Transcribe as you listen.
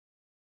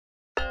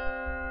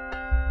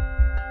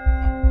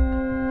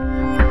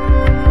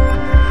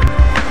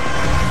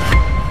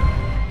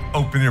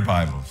open your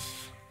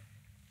Bibles.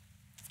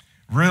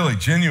 Really,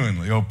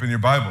 genuinely open your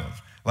Bibles.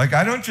 Like,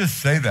 I don't just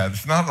say that.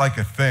 It's not like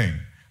a thing,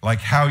 like,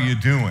 how you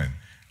doing?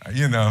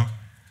 You know,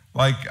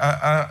 like,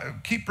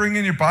 keep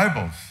bringing your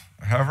Bibles.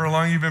 However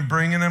long you've been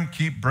bringing them,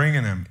 keep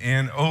bringing them.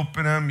 And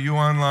open them. You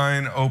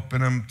online, open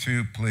them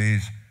too,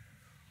 please.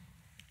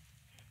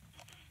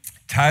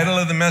 Title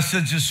of the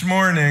message this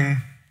morning,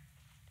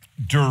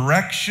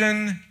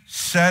 Direction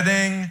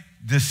Setting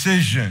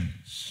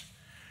Decisions.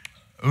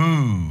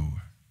 Ooh.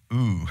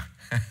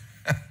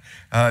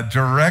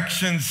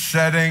 Direction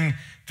setting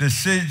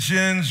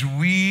decisions.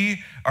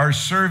 We are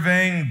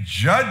surveying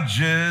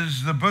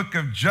Judges, the book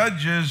of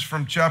Judges,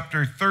 from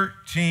chapter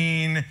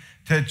 13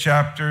 to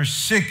chapter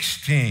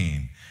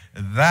 16.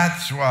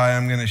 That's why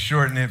I'm going to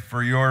shorten it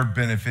for your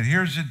benefit.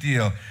 Here's the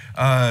deal.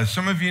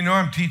 Some of you know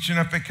I'm teaching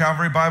up at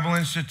Calvary Bible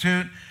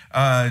Institute.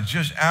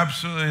 Just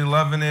absolutely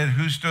loving it.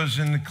 Justo's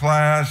in the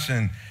class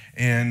and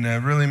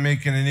really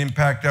making an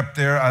impact up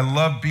there. I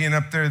love being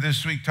up there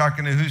this week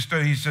talking to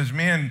Justo. He says,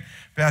 man,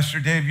 Pastor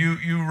Dave,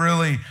 you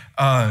really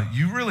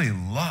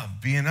love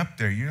being up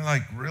there. You're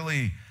like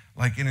really,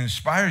 like it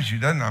inspires you,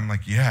 doesn't it? I'm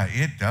like, yeah,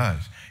 it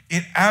does.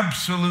 It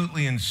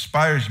absolutely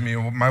inspires me.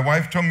 My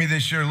wife told me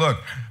this year, look,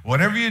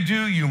 whatever you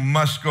do, you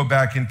must go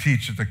back and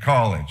teach at the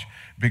college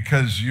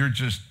because you're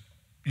just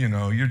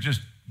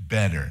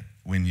better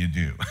when you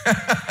do.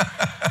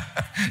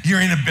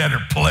 You're in a better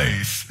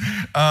place.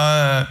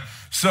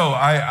 So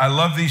I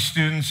love these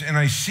students, and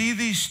I see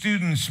these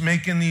students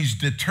making these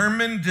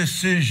determined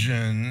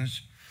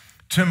decisions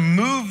to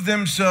move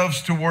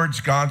themselves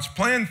towards God's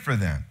plan for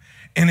them.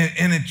 And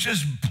it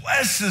just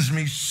blesses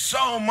me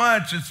so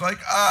much. It's like,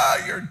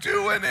 you're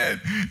doing it.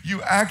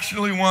 You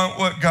actually want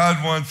what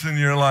God wants in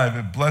your life.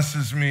 It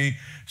blesses me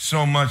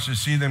so much to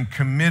see them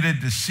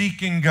committed to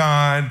seeking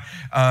God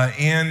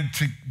and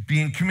to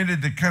being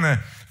committed to kind of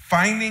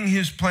finding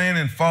his plan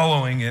and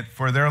following it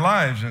for their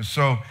lives. And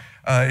so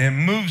it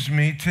moves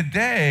me.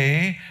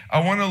 Today, I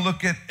want to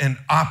look at an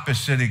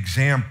opposite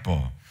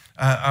example.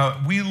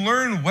 We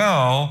learn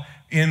well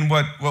in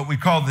what we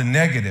call the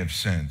negative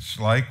sense.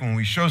 Like when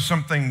we show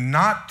something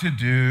not to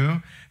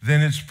do,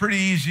 then it's pretty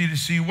easy to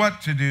see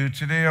what to do.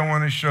 Today, I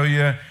want to show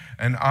you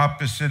an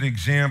opposite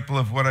example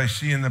of what I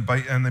see in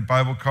the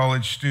Bible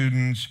college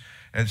students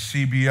at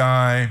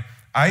CBI.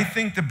 I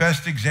think the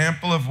best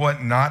example of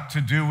what not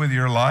to do with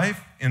your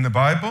life in the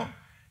Bible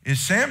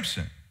is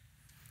Samson.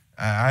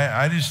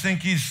 I just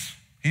think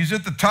he's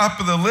at the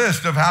top of the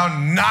list of how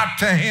not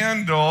to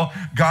handle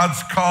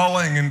God's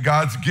calling and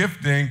God's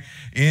gifting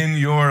in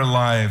your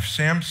life.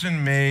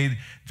 Samson made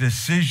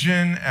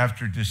decision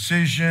after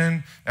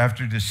decision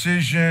after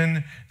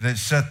decision that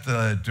set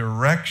the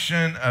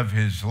direction of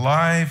his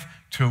life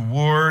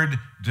toward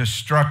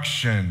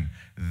destruction.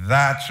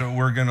 That's what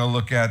we're going to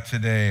look at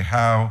today,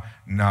 how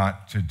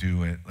not to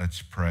do it.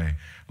 Let's pray.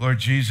 Lord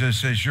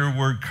Jesus, as your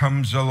word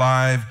comes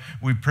alive,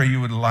 we pray you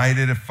would light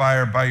it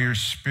afire by your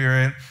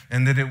Spirit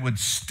and that it would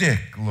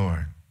stick,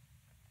 Lord,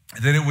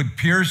 that it would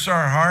pierce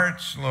our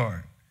hearts,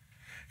 Lord.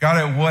 God,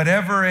 at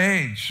whatever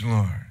age,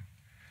 Lord,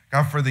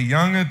 God, for the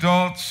young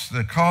adults,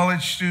 the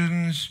college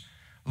students,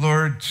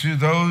 Lord, to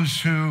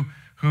those who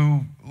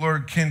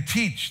Lord, can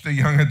teach the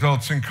young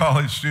adults and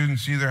college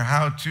students either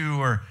how to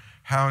or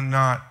how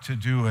not to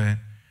do it.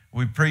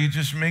 We pray you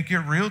just make it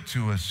real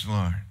to us,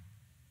 Lord.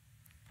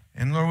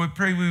 And Lord, we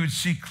pray we would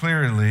see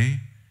clearly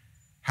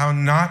how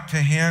not to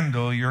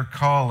handle your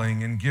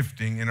calling and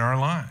gifting in our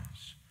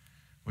lives.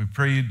 We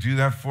pray you do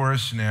that for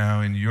us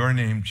now. In your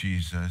name,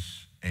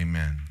 Jesus,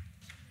 amen.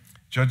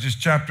 Judges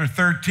chapter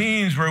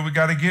 13 is where we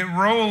got to get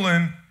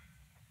rolling.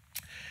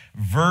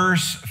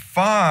 Verse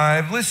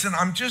 5. Listen,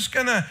 I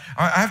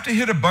have to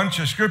hit a bunch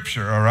of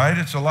scripture, all right?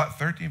 It's a lot,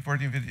 13,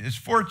 14, 15. It's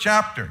 4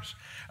 chapters.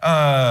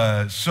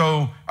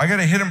 So I got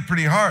to hit them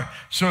pretty hard.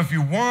 So if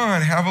you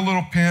want, have a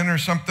little pen or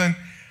something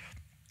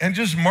and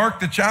just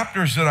mark the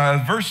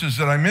verses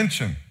that I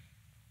mentioned.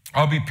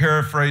 I'll be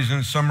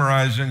paraphrasing,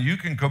 summarizing. You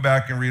can go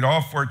back and read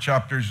all 4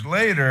 chapters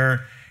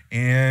later,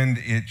 and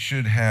it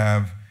should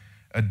have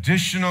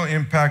additional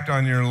impact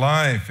on your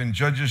life. In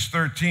Judges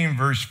 13,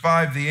 verse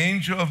 5, the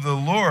angel of the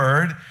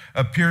Lord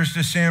appears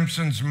to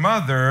Samson's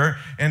mother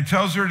and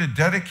tells her to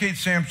dedicate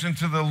Samson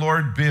to the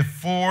Lord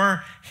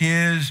before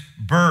his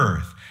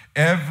birth.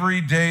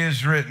 Every day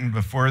is written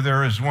before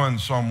there is one,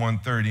 Psalm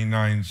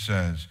 139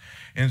 says.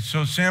 And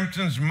so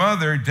Samson's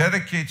mother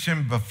dedicates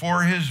him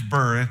before his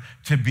birth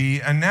to be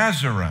a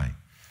Nazirite.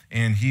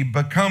 And he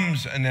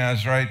becomes a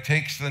Nazirite,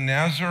 takes the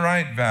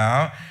Nazirite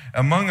vow.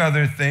 Among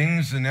other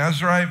things, the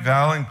Nazirite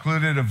vow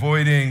included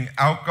avoiding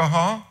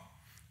alcohol,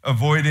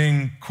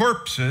 avoiding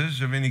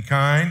corpses of any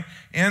kind,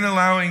 and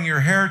allowing your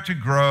hair to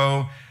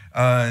grow,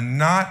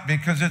 not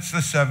because it's the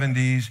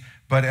 70s,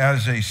 but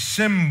as a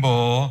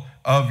symbol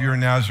of your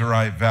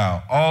Nazirite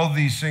vow. All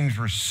these things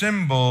were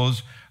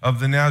symbols of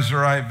the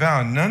Nazirite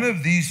vow. None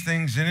of these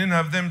things in and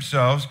of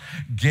themselves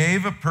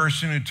gave a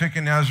person who took a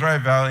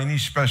Nazirite vow any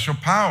special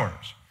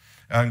powers,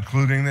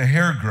 including the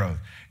hair growth.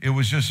 It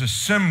was just a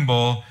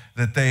symbol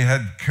that they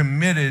had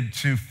committed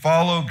to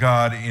follow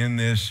God in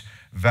this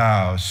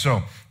vows.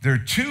 So there are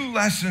two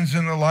lessons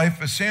in the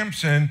life of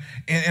Samson,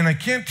 and I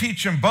can't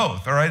teach them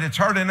both, all right? It's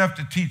hard enough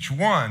to teach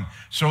one.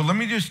 So let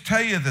me just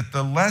tell you that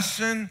the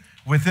lesson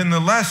within the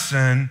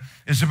lesson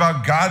is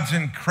about God's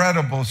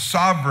incredible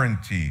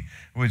sovereignty,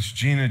 which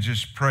Gina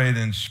just prayed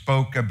and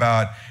spoke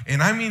about.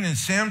 And I mean, in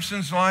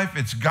Samson's life,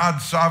 it's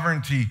God's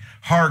sovereignty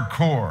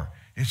hardcore.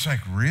 It's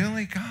like,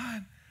 really,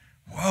 God?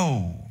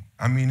 Whoa.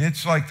 I mean,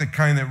 it's like the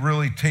kind that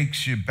really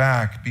takes you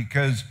back,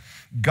 because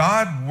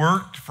God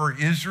worked for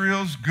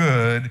Israel's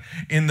good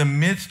in the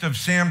midst of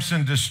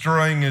Samson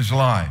destroying his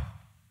life.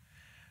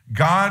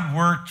 God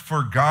worked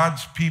for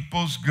God's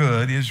people's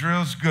good,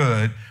 Israel's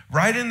good,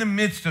 right in the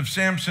midst of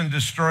Samson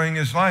destroying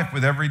his life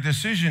with every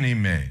decision he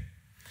made.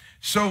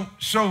 So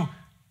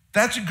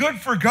that's good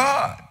for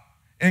God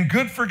and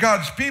good for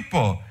God's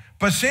people.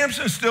 But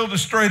Samson still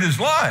destroyed his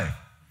life.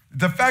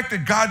 The fact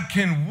that God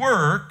can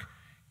work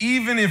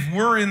even if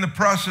we're in the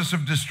process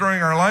of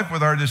destroying our life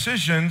with our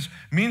decisions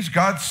means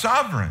God's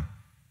sovereign,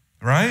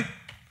 right?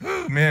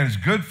 Ooh, man, it's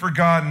good for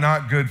God,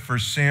 not good for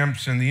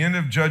Samson. The end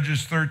of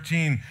Judges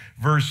 13,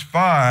 verse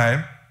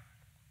 5,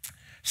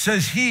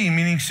 says he,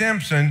 meaning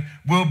Samson,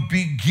 will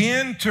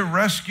begin to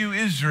rescue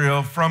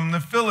Israel from the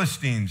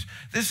Philistines.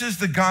 This is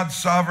the God's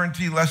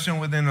sovereignty lesson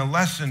within a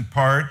lesson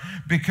part,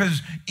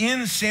 because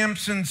in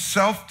Samson's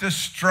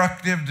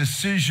self-destructive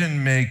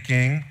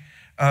decision-making,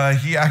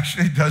 he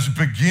actually does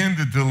begin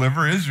to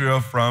deliver Israel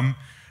from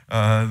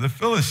the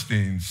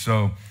Philistines.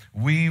 So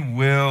we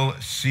will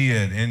see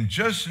it. And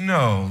just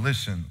know,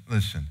 listen,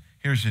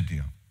 here's the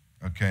deal,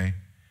 okay?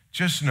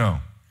 Just know,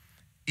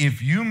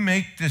 if you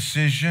make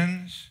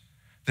decisions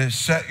that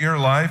set your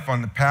life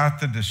on the path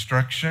to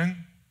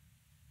destruction,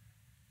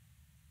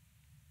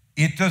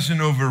 it doesn't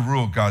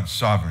overrule God's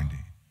sovereignty.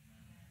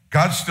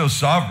 God's still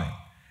sovereign,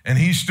 and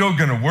he's still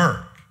gonna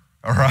work,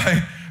 all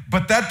right?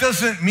 But that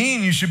doesn't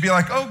mean you should be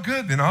like, oh,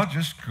 good, then I'll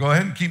just go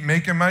ahead and keep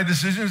making my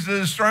decisions to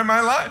destroy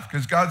my life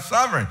because God's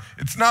sovereign.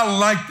 It's not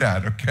like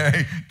that,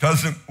 okay? It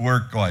doesn't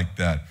work like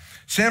that.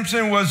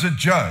 Samson was a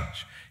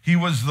judge. He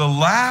was the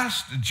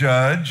last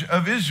judge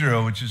of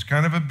Israel, which is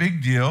kind of a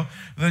big deal.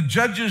 The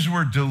judges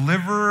were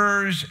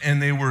deliverers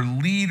and they were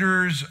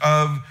leaders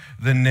of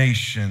the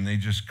nation. They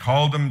just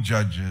called them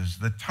judges.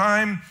 The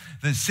time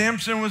that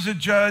Samson was a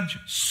judge,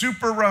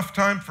 super rough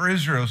time for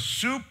Israel,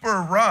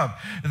 super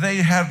rough. They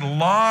had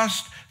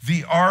lost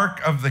the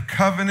Ark of the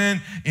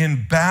Covenant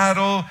in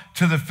battle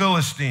to the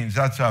Philistines.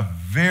 That's a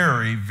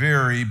very,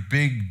 very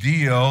big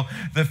deal.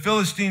 The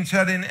Philistines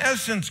had, in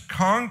essence,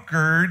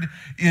 conquered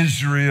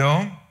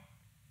Israel.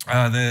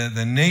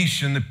 The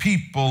nation, the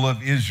people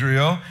of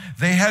Israel.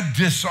 They had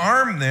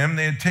disarmed them.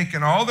 They had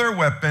taken all their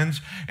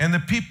weapons, and the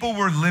people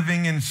were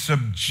living in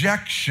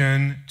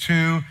subjection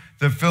to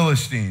the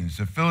Philistines.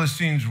 The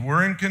Philistines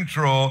were in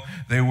control.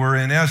 They were,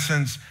 in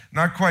essence,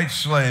 not quite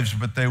slaves,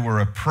 but they were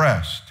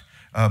oppressed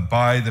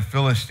by the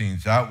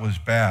Philistines. That was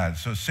bad.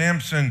 So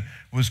Samson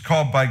was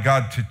called by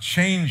God to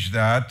change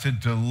that, to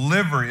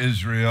deliver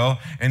Israel,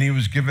 and he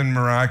was given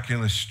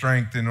miraculous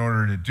strength in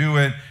order to do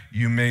it.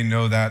 You may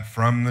know that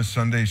from the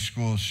Sunday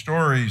school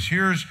stories.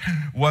 Here's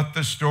what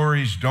the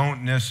stories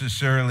don't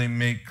necessarily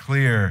make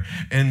clear.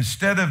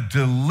 Instead of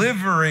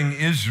delivering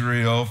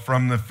Israel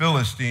from the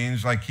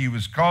Philistines like he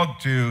was called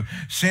to,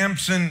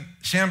 Samson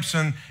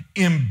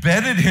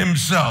embedded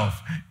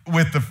himself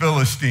with the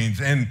Philistines,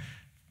 and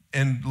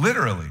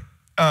literally,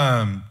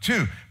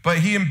 too. But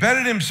he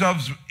embedded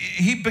himself,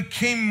 he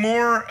became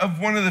more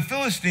of one of the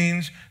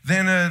Philistines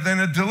than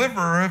a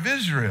deliverer of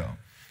Israel.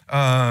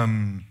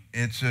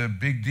 It's a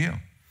big deal.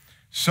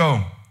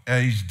 So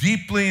he's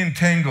deeply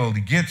entangled.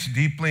 He gets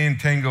deeply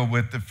entangled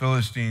with the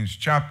Philistines.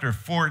 Chapter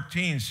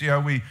 14, see how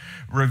we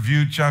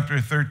reviewed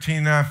chapter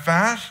 13 that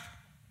fast?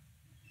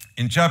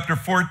 In chapter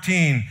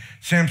 14,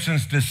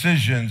 Samson's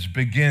decisions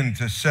begin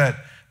to set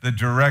the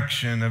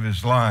direction of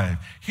his life.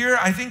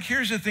 I think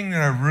here's the thing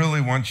that I really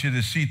want you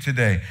to see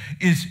today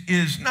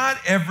is not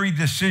every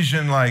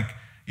decision like,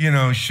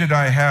 should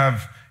I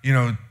have,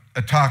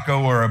 a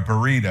taco or a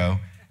burrito?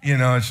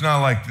 It's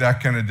not like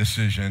that kind of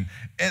decision.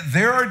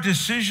 There are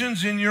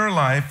decisions in your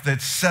life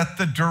that set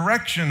the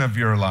direction of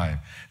your life.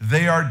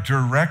 They are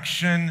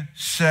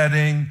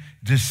direction-setting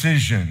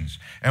decisions,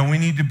 and we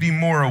need to be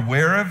more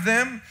aware of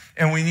them,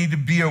 and we need to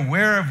be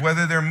aware of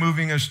whether they're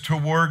moving us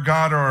toward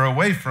God or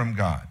away from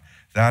God.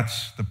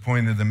 That's the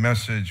point of the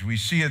message. We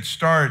see it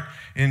start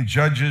in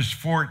Judges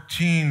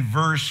 14,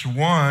 verse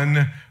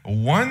 1.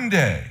 One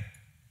day,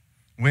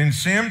 when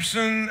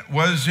Samson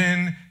was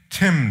in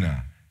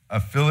Timnah, a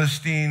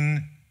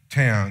Philistine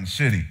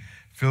city,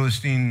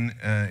 Philistine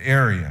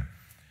area.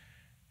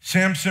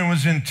 Samson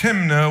was in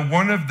Timnah.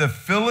 One of the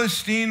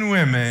Philistine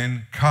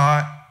women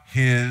caught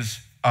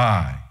his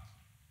eye.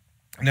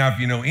 Now, if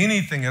you know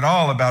anything at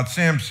all about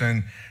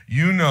Samson,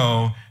 you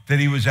know that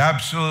he was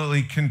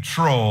absolutely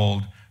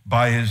controlled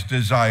by his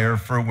desire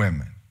for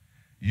women.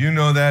 You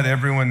know that.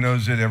 Everyone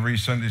knows it. Every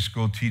Sunday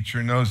school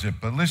teacher knows it.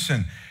 But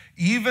listen,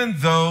 even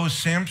though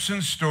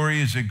Samson's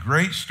story is a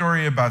great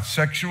story about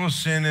sexual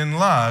sin and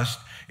lust,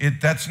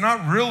 That's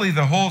not really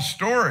the whole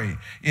story.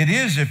 It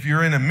is if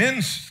you're in a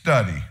men's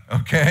study,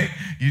 okay?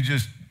 You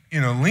just,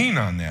 lean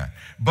on that.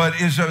 But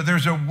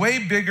there's a way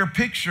bigger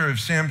picture of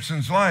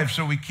Samson's life,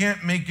 so we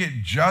can't make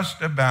it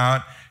just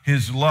about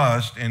his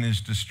lust and his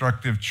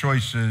destructive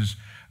choices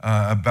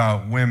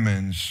about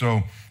women.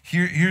 So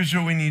here's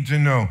what we need to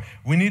know.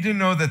 We need to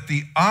know that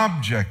the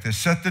object that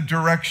set the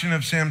direction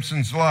of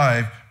Samson's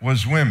life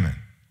was women.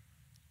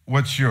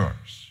 What's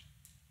yours?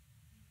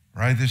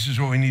 Right? This is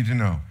what we need to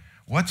know.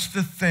 What's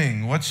the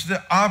thing? What's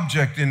the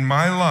object in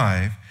my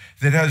life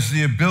that has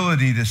the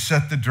ability to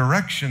set the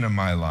direction of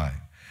my life?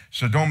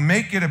 So don't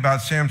make it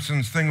about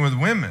Samson's thing with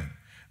women.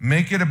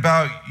 Make it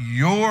about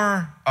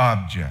your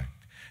object.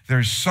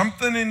 There's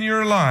something in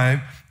your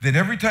life that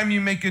every time you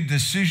make a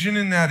decision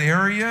in that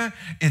area,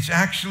 it's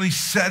actually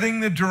setting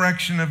the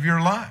direction of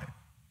your life.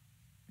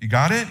 You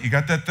got it? You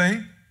got that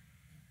thing?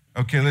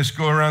 Okay, let's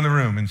go around the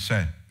room and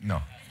say,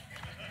 no.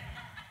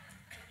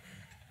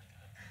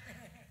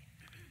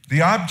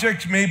 The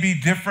object may be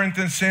different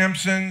than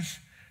Samson's,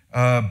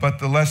 but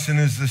the lesson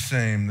is the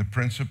same. The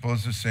principle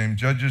is the same.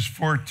 Judges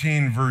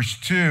 14, verse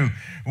 2,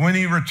 when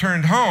he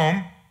returned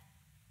home,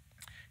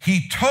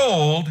 he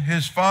told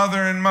his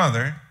father and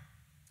mother,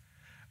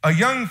 a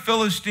young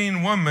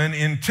Philistine woman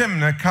in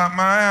Timnah caught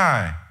my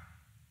eye.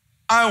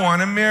 I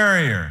want to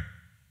marry her.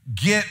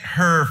 Get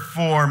her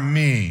for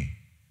me.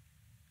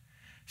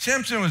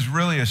 Samson was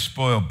really a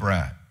spoiled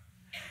brat.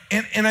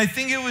 And I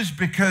think it was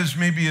because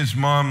maybe his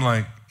mom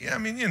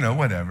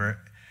whatever.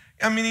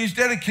 He's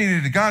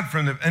dedicated to God.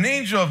 An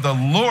angel of the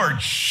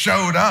Lord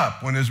showed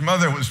up when his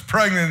mother was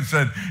pregnant and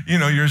said,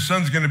 your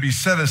son's going to be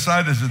set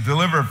aside as a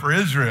deliverer for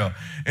Israel.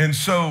 And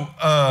so,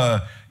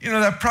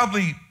 that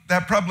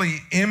probably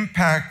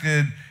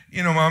impacted,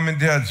 mom and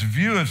dad's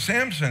view of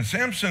Samson.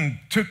 Samson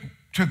took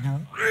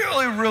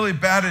really, really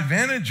bad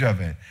advantage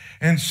of it.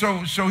 And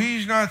so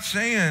he's not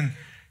saying,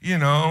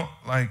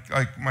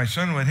 like my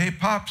son would, hey,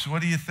 Pops,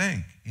 what do you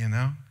think?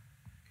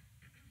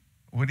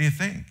 What do you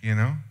think,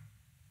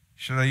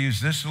 Should I use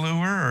this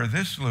lure or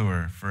this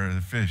lure for the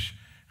fish?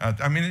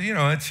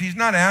 He's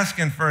not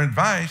asking for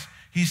advice.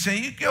 He's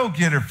saying, you go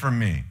get her for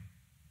me.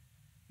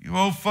 You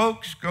old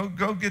folks, go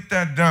get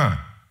that done.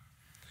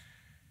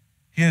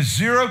 He has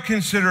zero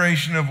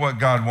consideration of what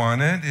God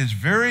wanted. His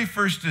very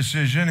first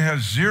decision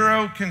has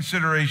zero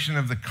consideration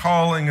of the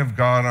calling of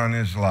God on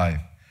his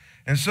life.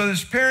 And so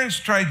his parents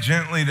tried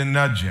gently to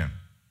nudge him.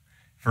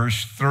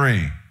 Verse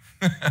 3.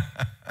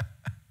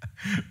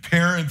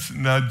 Parents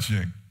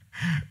nudging.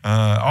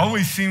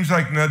 Always seems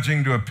like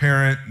nudging to a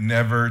parent,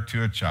 never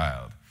to a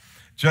child.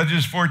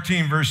 Judges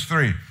 14, verse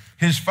 3.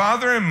 His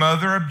father and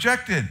mother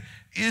objected.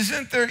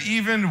 Isn't there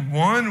even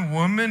one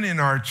woman in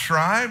our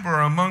tribe or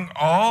among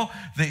all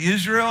the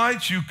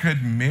Israelites you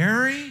could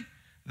marry?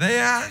 They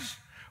asked.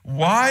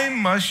 Why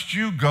must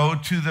you go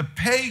to the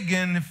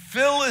pagan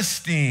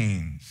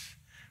Philistines,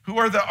 who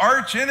are the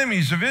arch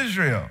enemies of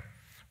Israel?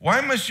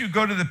 Why must you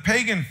go to the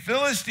pagan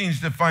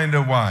Philistines to find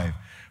a wife?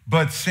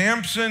 But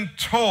Samson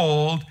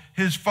told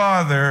his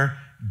father,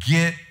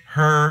 get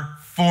her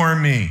for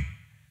me.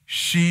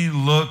 She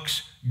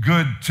looks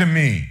good to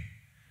me.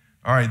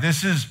 All right,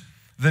 this is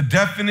the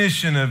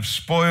definition of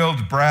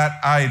spoiled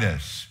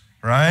brat-itis,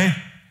 right?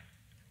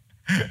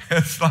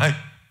 It's like,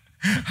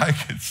 I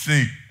could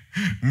see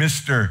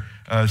Mr.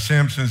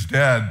 Samson's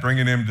dad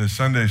bringing him to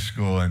Sunday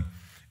school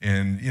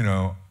and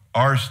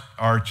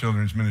our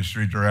children's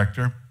ministry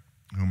director,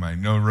 whom I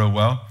know real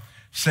well,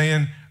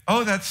 saying,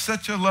 oh, that's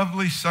such a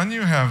lovely son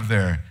you have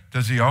there.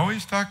 Does he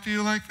always talk to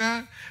you like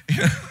that?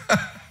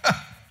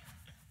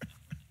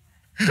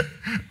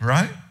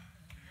 Right?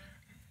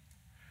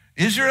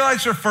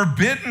 Israelites are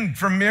forbidden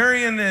from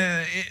marrying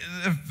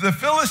the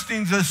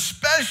Philistines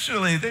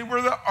especially. They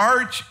were the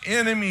arch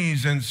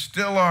enemies and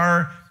still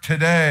are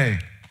today.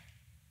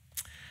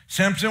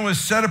 Samson was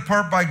set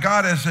apart by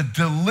God as a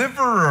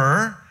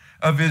deliverer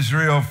of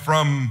Israel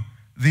from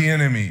the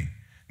enemy.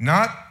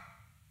 Not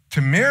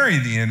to marry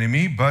the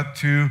enemy, but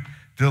to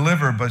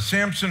deliver. But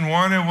Samson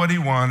wanted what he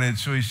wanted,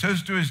 so he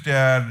says to his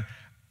dad,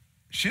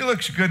 she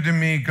looks good to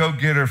me, go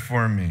get her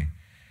for me.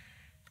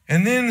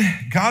 And then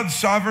God's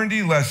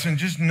sovereignty lesson,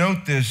 just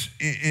note this,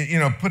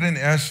 put an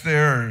S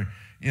there,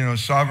 or,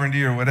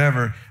 sovereignty or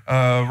whatever.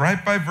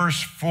 Right by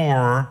verse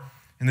 4,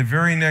 in the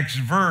very next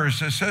verse,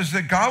 it says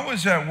that God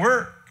was at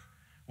work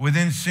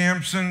within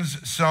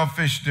Samson's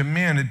selfish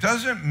demand. It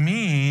doesn't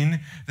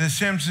mean that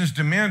Samson's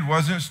demand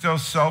wasn't still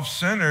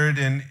self-centered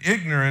and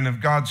ignorant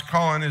of God's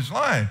call on his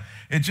life.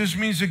 It just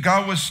means that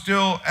God was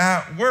still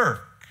at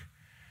work.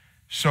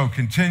 So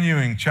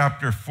continuing,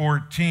 chapter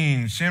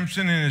 14,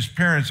 Samson and his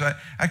parents.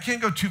 I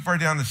can't go too far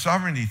down the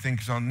sovereignty thing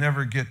because I'll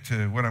never get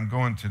to what I'm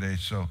going today.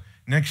 So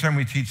next time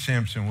we teach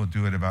Samson, we'll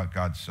do it about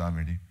God's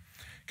sovereignty.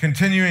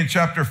 Continuing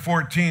chapter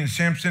 14,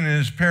 Samson and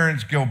his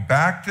parents go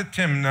back to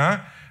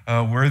Timnah,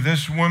 where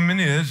this woman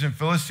is in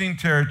Philistine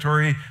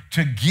territory,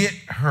 to get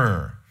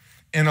her.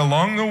 And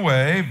along the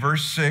way,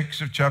 verse 6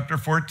 of chapter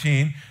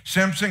 14,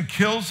 Samson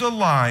kills a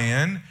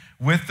lion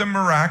with the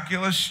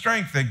miraculous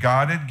strength that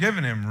God had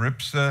given him,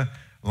 rips the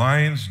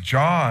lion's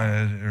jaw.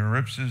 It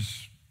rips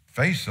his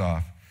face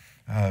off,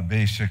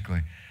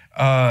 basically.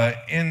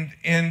 And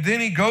then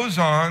he goes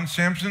on.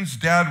 Samson's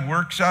dad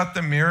works out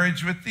the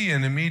marriage with the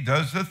enemy,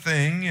 does the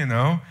thing,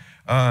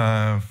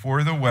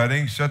 for the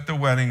wedding, set the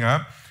wedding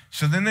up.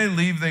 So then they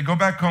leave. They go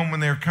back home. When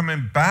they're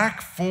coming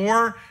back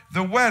for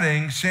the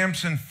wedding,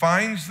 Samson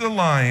finds the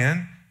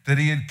lion that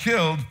he had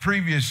killed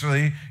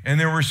previously, and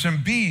there were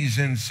some bees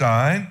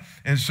inside.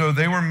 And so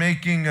they were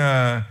making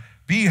a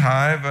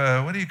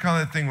beehive. What do you call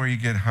that thing where you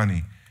get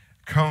honey?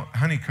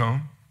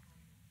 Honeycomb.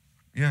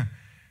 Yeah.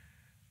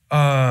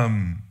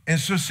 And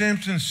so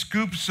Samson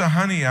scoops the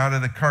honey out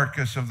of the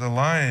carcass of the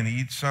lion,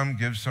 eats some,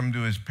 gives some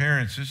to his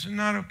parents. This is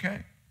not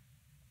okay.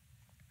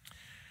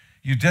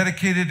 You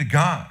dedicated to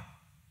God.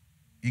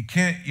 You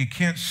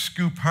can't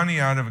scoop honey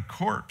out of a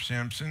corpse,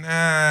 Samson.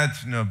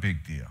 It's no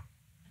big deal.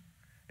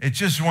 It's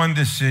just one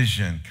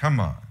decision. Come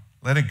on,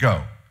 let it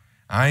go.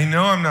 I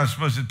know I'm not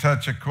supposed to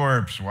touch a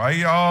corpse. Why are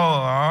you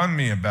all on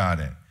me about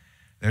it?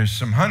 There's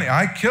some honey.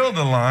 I killed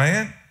a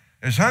lion.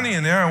 There's honey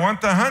in there. I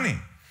want the honey.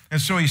 And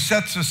so he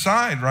sets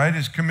aside, right,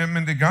 his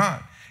commitment to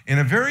God in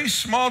a very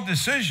small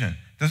decision.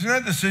 Doesn't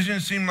that decision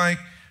seem like,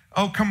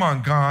 oh, come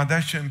on, God,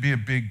 that shouldn't be a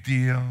big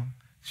deal.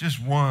 It's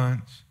just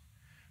once.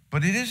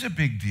 But it is a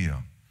big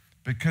deal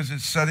because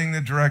it's setting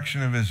the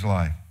direction of his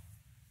life.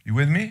 You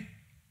with me?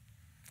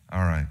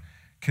 All right.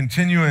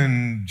 Continue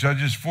in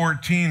Judges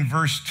 14,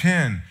 verse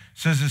 10. It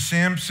says that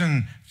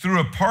Samson threw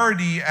a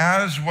party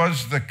as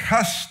was the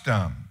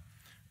custom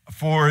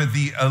for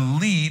the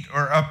elite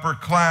or upper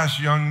class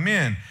young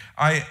men.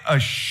 I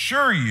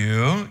assure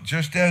you,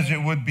 just as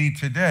it would be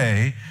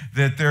today,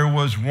 that there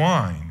was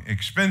wine,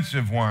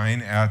 expensive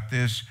wine at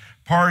this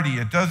party.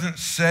 It doesn't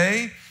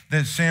say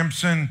that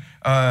Samson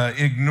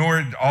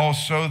ignored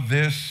also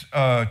this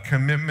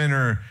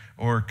commitment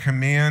or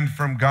command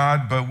from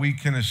God, but we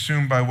can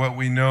assume by what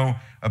we know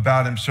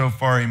about him so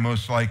far, he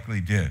most likely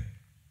did.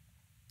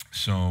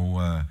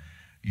 So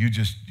you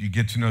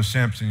get to know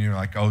Samson, you're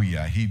like, oh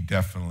yeah, he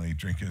definitely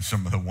drinking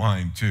some of the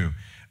wine too.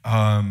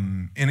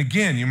 And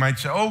again, you might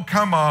say, oh,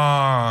 come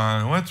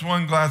on, what's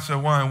one glass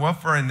of wine? Well,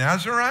 for a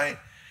Nazirite,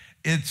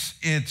 it's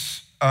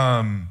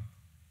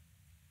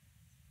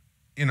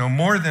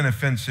more than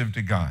offensive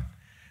to God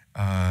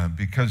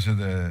because of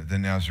the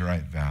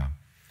Nazirite vow.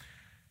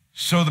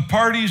 So the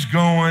party's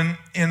going,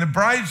 and the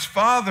bride's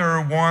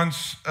father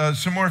wants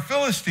some more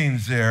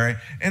Philistines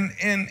there. And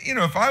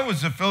if I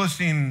was a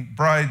Philistine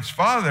bride's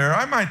father,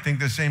 I might think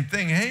the same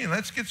thing. Hey,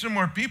 let's get some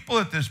more people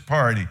at this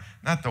party.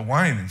 Not the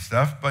wine and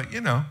stuff, but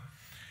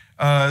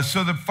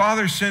So the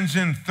father sends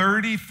in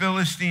 30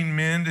 Philistine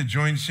men to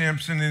join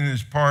Samson in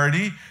his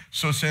party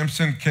so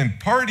Samson can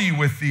party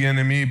with the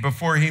enemy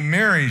before he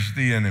marries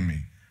the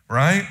enemy,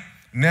 right?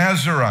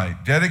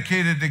 Nazirite,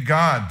 dedicated to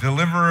God,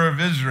 deliverer of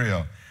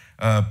Israel.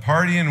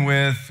 Partying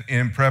with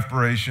in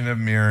preparation of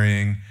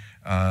marrying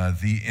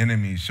the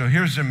enemy. So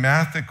here's a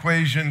math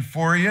equation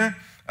for you.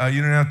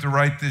 You don't have to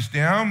write this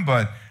down,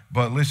 but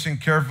listen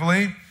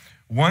carefully.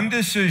 One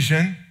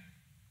decision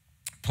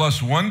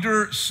plus one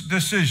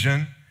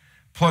decision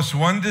plus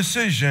one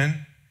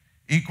decision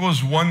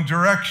equals one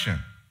direction.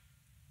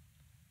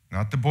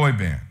 Not the boy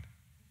band.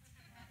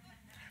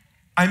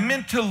 I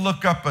meant to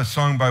look up a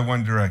song by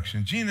One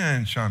Direction. Gina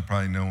and Sean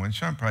probably know one.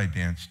 Sean probably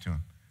danced to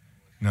him.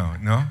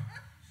 No?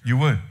 You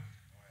would.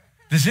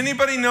 Does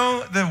anybody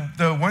know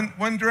the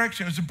One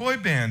Direction? It was a boy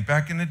band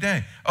back in the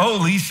day. Oh,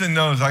 Lisa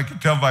knows. I can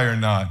tell by her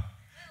nod.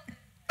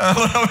 A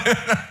little bit.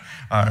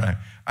 All right.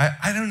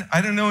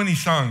 I don't know any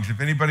songs. If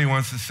anybody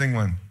wants to sing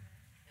one.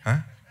 Huh?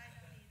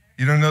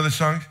 You don't know the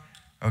songs?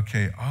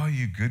 Okay. Oh,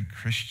 you good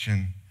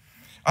Christian.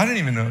 I don't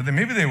even know.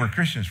 Maybe they were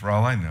Christians for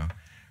all I know.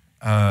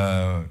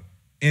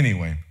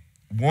 Anyway,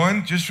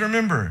 just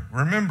remember,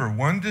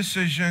 one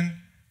decision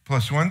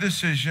plus one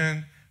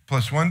decision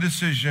plus one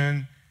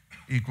decision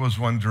equals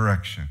one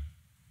direction.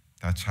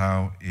 That's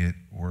how it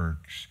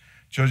works.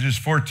 Judges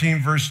 14,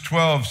 verse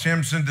 12,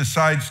 Samson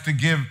decides to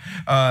give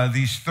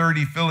these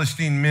 30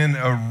 Philistine men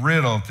a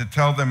riddle, to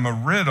tell them a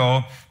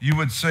riddle. You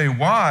would say,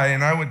 why?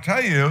 And I would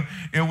tell you,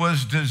 it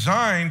was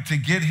designed to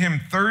get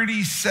him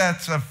 30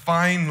 sets of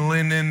fine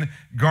linen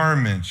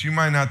garments. You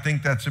might not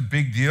think that's a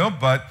big deal,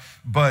 but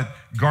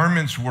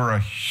garments were a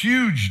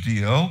huge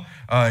deal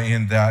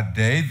in that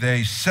day.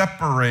 They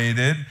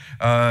separated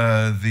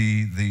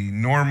the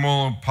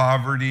normal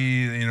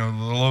poverty, the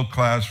low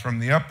class from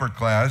the upper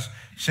class.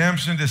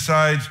 Samson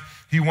decides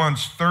he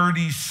wants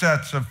 30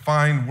 sets of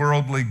fine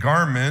worldly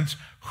garments.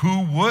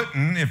 Who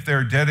wouldn't, if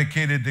they're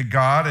dedicated to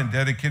God and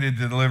dedicated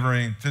to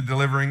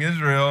delivering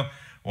Israel,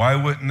 why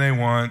wouldn't they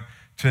want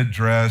to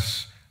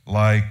dress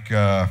like,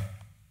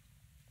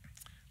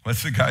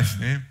 what's the guy's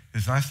name?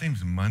 His last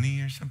name's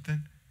Money or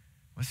something?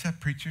 What's that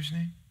preacher's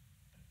name?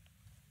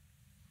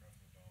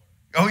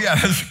 Oh yeah,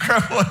 that's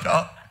Creflo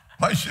Dollar.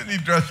 Why shouldn't he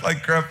dress like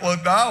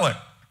Creflo Dollar?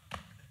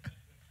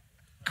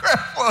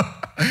 Creflo.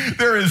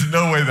 There is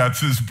no way that's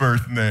his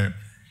birth name.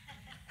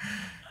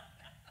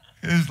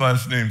 His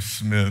last name's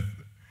Smith.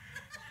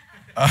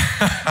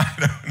 I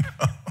don't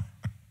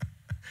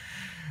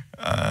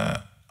know.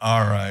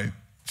 All right.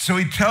 So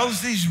he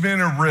tells these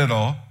men a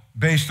riddle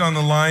based on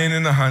the lion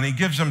and the honey,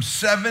 gives them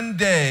 7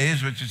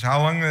 days, which is how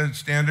long the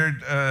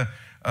standard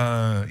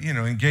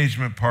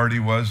engagement party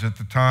was at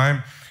the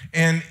time.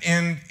 And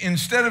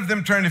instead of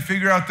them trying to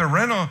figure out the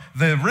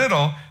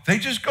riddle, they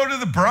just go to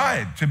the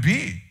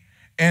bride-to-be,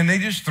 and they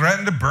just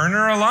threaten to burn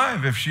her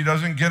alive if she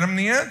doesn't get them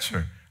the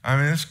answer. I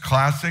mean, it's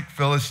classic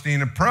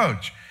Philistine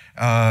approach,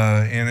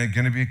 and it's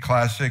going to be a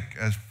classic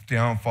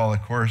downfall,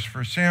 of course,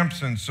 for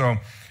Samson. So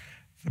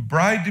the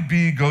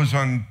bride-to-be goes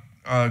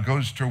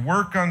to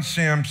work on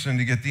Samson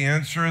to get the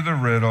answer of the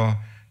riddle.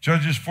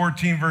 Judges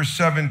 14, verse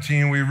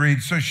 17, we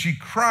read, "So she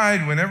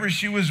cried whenever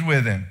she was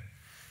with him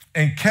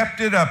and kept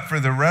it up for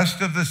the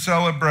rest of the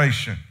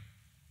celebration.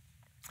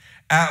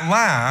 At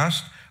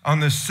last,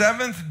 on the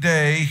 7th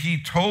day, he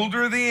told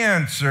her the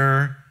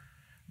answer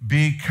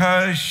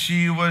because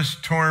she was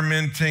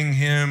tormenting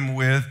him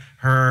with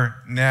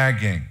her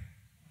nagging."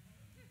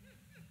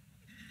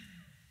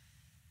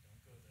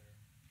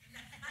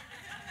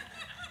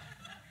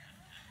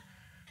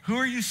 Who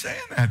are you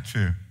saying that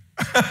to?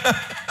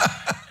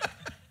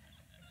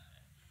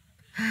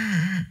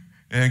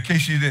 And in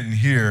case you didn't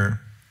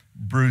hear,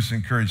 Bruce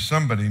encouraged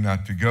somebody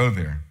not to go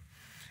there.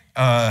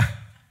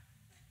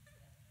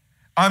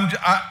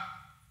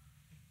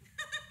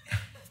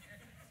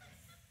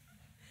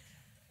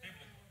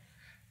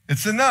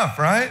 It's enough,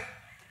 right?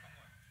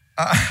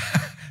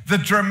 The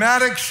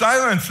dramatic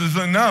silence is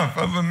enough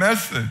of a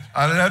message.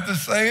 I didn't have to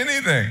say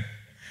anything.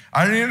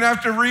 I didn't even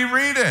have to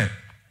reread it.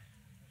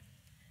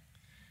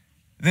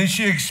 Then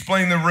she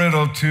explained the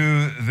riddle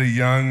to the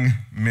young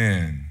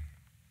men.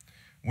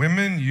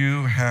 "Women,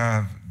 you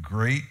have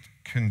great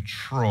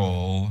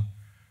control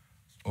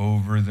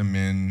over the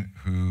men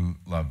who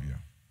love you."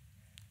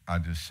 I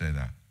just say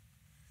that.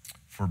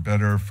 For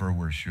better or for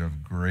worse, you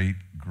have great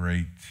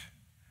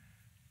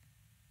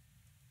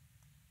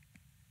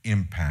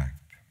impact.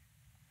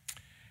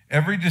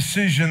 Every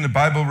decision the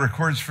Bible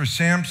records for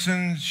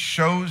Samson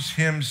shows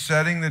him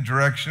setting the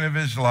direction of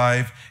his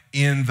life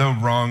in the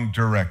wrong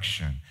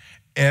direction.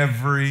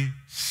 Every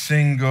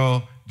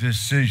single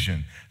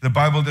decision. The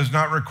Bible does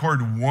not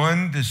record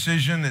one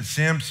decision that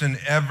Samson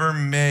ever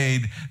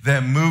made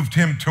that moved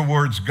him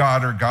towards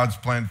God or God's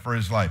plan for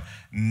his life.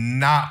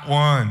 Not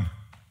one.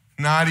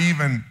 Not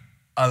even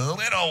a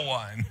little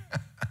one.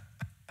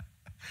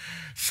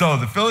 So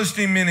the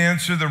Philistine men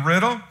answer the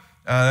riddle.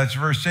 That's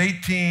verse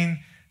 18.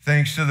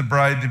 Thanks to the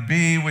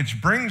bride-to-be, which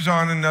brings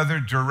on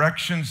another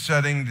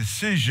direction-setting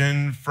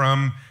decision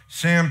from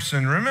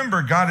Samson.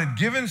 Remember, God had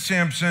given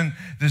Samson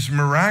this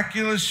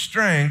miraculous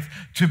strength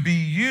to be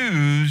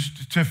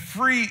used to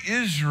free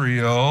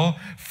Israel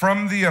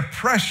from the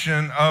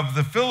oppression of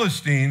the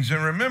Philistines.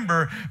 And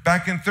remember,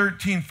 back in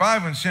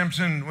 13:5,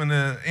 when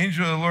the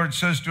angel of the Lord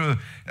says to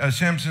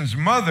Samson's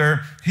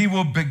mother, he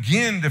will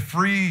begin to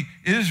free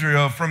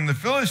Israel from the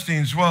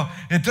Philistines. Well,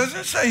 it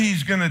doesn't say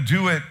he's going to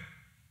do it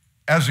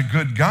as a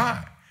good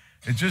guy.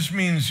 It just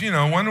means,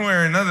 one way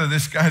or another,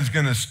 this guy's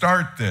going to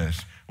start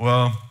this.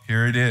 Well,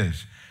 here it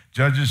is.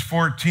 Judges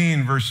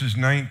 14, verses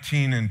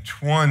 19 and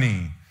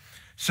 20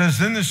 says,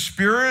 "Then the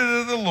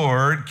Spirit of the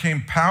Lord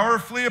came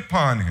powerfully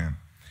upon him.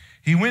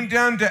 He went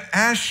down to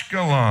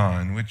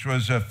Ashkelon," which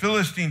was a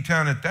Philistine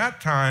town at that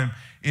time.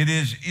 It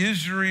is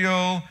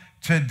Israel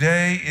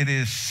today. It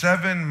is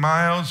 7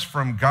 miles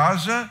from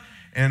Gaza,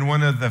 and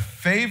one of the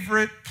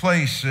favorite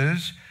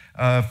places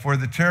for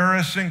the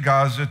terrorists in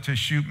Gaza to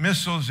shoot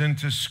missiles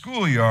into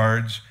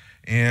schoolyards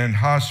and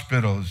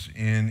hospitals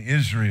in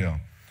Israel.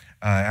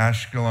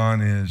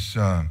 Ashkelon is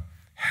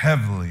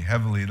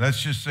heavily,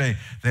 let's just say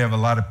they have a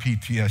lot of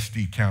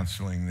PTSD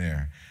counseling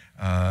there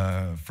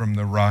from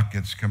the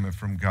rockets coming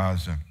from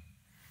Gaza.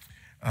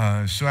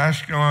 So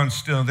Ashkelon's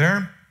still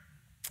there.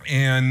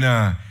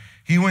 And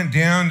he went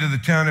down to the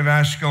town of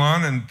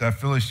Ashkelon, and the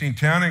Philistine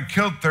town, and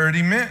killed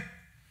 30 men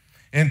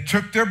and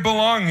took their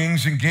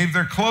belongings and gave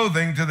their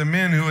clothing to the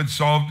men who had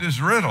solved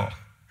his riddle.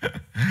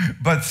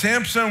 But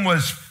Samson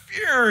was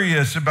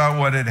furious about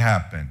what had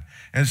happened.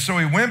 And so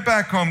he went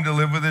back home to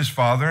live with his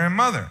father and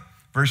mother.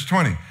 Verse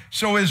 20.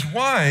 So his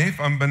wife,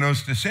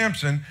 unbeknownst to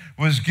Samson,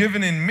 was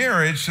given in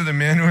marriage to the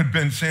man who had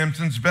been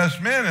Samson's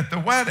best man at the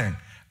wedding.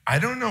 I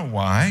don't know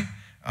why,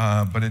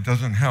 but it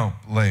doesn't help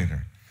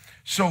later.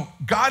 So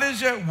God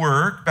is at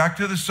work, back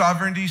to the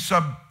sovereignty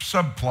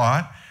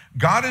subplot.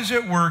 God is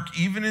at work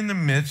even in the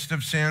midst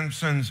of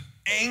Samson's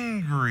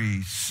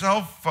angry,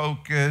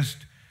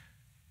 self-focused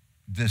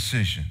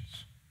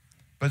decisions.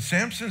 But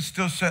Samson's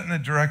still setting the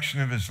direction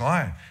of his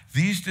life.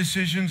 These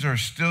decisions are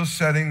still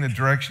setting the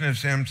direction of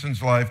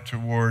Samson's life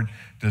toward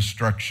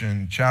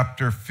destruction.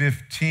 Chapter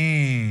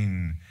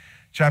 15.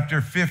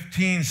 Chapter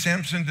 15,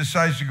 Samson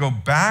decides to go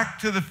back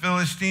to the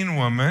Philistine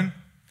woman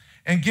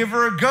and give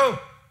her a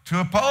goat to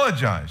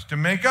apologize, to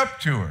make up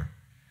to her.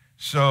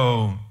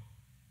 So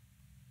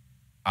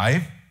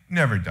I've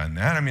never done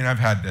that. I mean, I've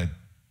had to,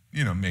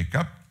 make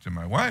up to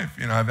my wife.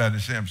 I've had to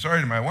say I'm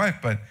sorry to my wife,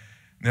 but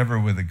never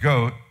with a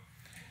goat.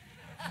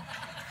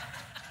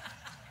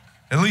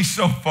 At least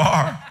so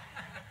far.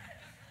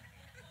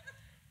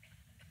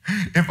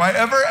 If I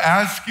ever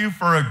ask you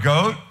for a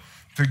goat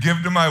to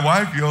give to my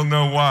wife, you'll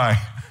know why.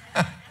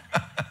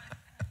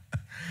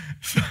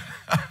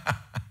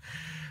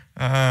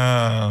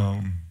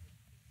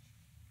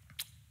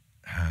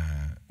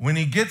 When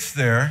he gets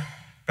there,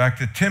 back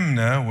to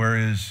Timnah, where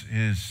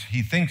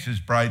he thinks his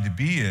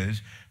bride-to-be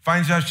is,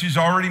 finds out she's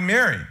already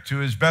married to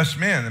his best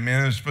man, the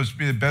man who's supposed to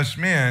be the best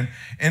man.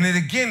 And it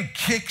again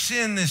kicks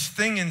in this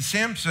thing in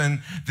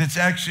Samson that's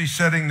actually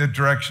setting the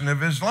direction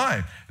of his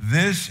life.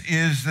 This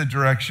is the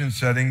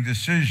direction-setting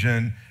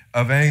decision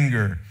of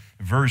anger.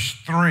 Verse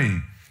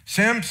 3,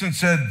 Samson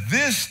said,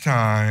 "This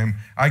time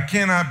I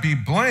cannot be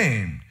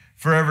blamed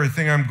for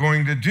everything I'm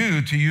going to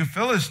do to you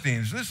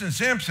Philistines." Listen,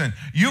 Samson,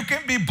 you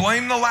can be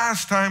blamed the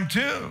last time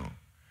too.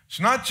 It's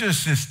not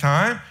just this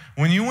time.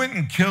 When you went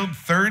and killed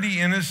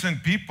 30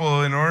 innocent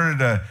people in order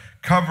to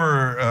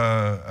cover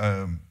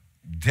a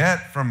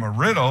debt from a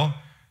riddle,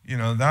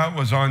 that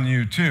was on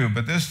you too.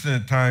 But this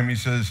time, he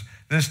says,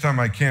 this time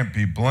I can't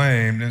be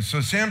blamed. And so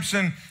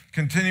Samson,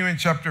 continuing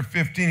chapter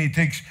 15, he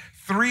takes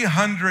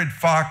 300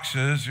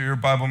 foxes, or your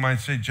Bible might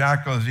say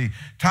jackals. He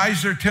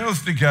ties their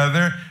tails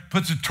together,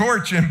 puts a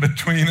torch in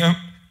between them,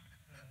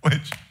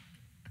 which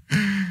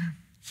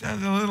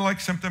sounds a little like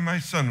something my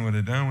son would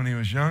have done when he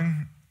was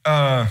young.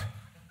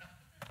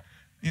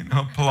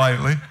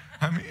 Politely.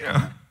 I mean,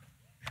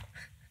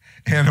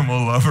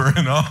 animal lover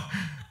and all.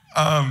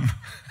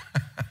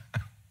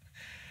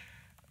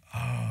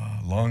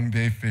 Long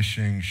day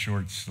fishing,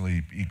 short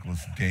sleep equals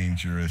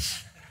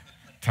dangerous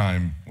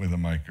time with a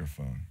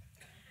microphone.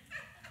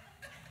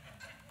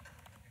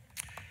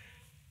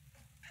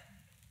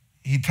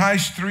 He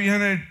ties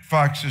 300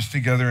 foxes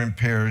together in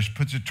pairs,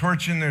 puts a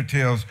torch in their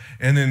tails,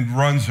 and then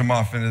runs them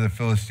off into the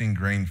Philistine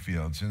grain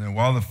fields. And then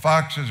while the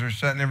foxes are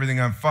setting everything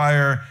on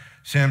fire,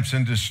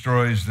 Samson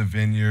destroys the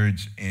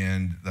vineyards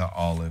and the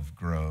olive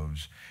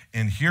groves.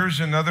 And here's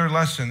another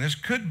lesson. This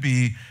could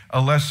be a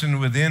lesson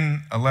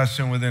within a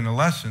lesson within a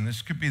lesson.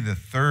 This could be the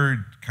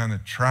third kind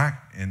of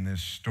track in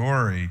this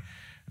story.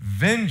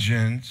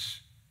 Vengeance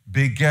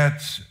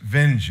begets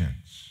vengeance.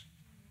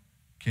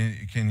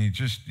 Can you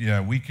just,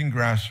 we can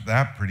grasp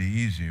that pretty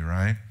easy,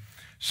 right?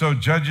 So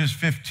Judges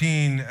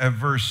 15 at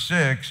verse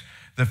 6,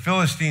 the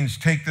Philistines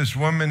take this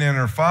woman and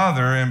her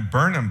father and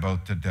burn them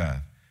both to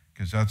death,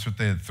 because that's what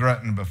they had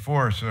threatened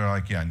before. So they're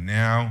like,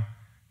 now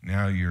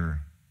you're.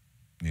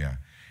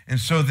 And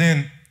so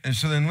then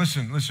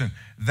listen,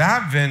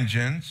 that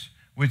vengeance,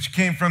 which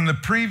came from the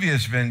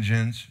previous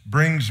vengeance,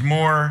 brings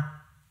more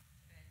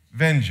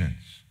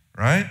vengeance,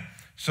 right?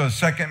 So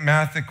second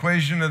math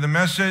equation of the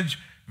message,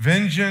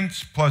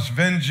 vengeance plus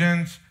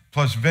vengeance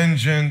plus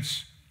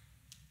vengeance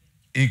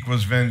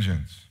equals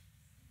vengeance,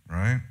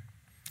 right?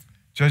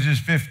 Judges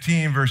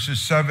 15,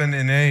 verses 7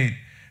 and 8.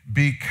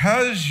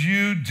 Because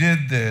you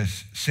did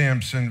this,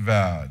 Samson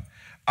vowed,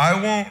 I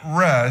won't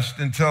rest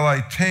until I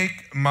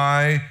take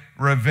my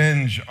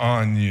revenge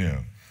on you.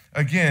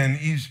 Again,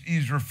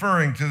 he's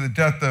referring to the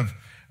death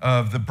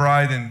of the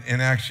bride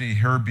and actually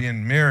her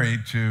being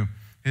married to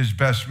his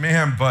best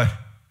man. But,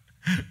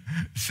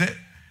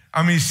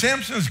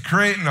 Samson's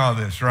creating all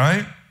this,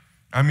 right?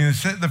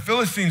 The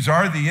Philistines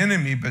are the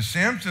enemy, but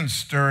Samson's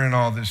stirring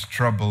all this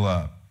trouble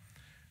up.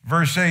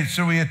 Verse 8,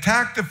 so he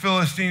attacked the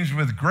Philistines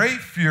with great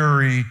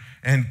fury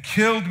and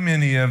killed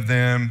many of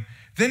them.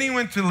 Then he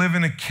went to live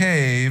in a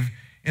cave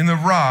in the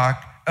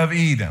rock of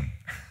Edom.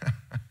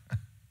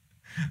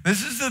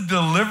 This is the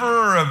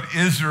deliverer of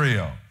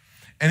Israel.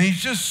 And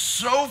he's just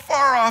so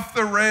far off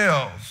the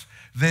rails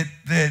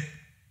that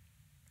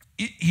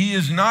he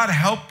is not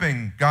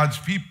helping God's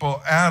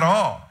people at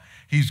all.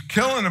 He's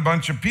killing a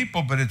bunch of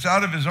people, but it's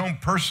out of his own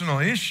personal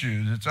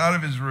issues. It's out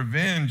of his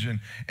revenge and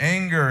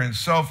anger and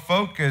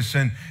self-focus.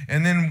 And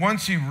then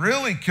once he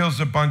really kills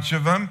a bunch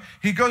of them,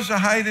 he goes to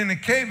hide in a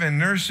cave and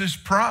nurses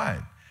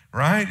pride,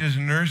 right? Just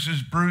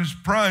nurses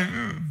bruised pride.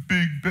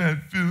 Big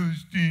bad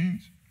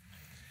Philistines.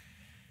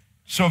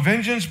 So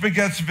vengeance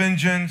begets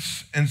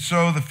vengeance, and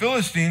so the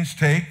Philistines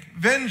take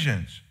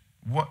vengeance.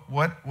 What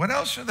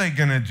else are they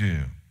going to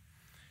do?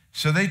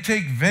 So they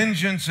take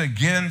vengeance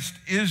against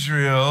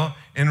Israel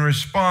in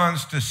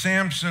response to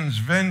Samson's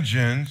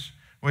vengeance,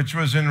 which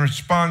was in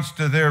response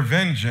to their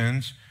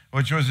vengeance,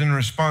 which was in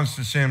response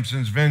to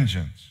Samson's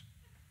vengeance.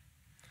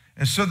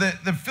 And so the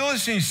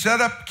Philistines set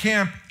up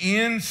camp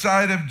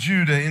inside of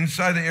Judah,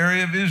 inside the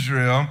area of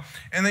Israel,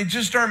 and they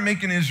just start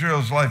making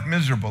Israel's life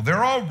miserable.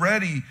 They're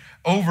already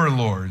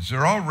overlords.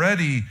 They're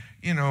already,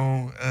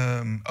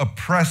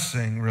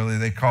 oppressing, really,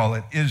 they call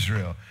it,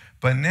 Israel.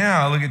 But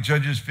now, look at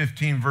Judges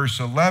 15, verse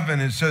 11.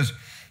 It says,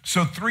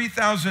 so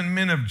 3,000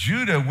 men of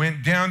Judah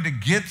went down to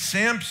get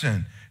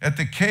Samson at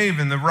the cave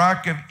in the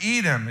rock of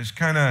Edom. It's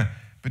kind of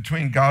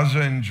between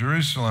Gaza and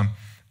Jerusalem.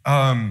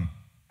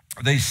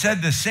 They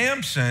said to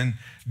Samson,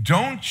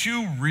 don't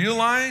you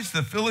realize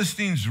the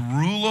Philistines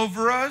rule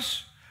over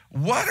us?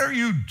 What are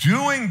you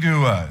doing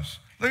to us?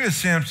 Look at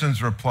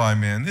Samson's reply,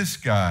 man. This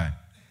guy,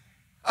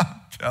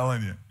 I'm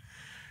telling you.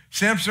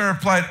 Samson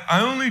replied,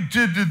 I only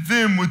did to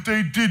them what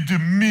they did to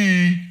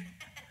me.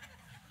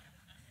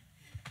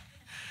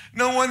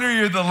 No wonder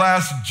you're the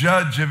last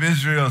judge of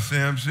Israel,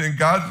 Samson.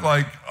 God's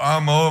like,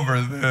 I'm over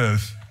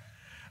this.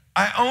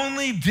 I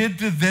only did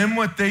to them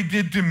what they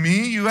did to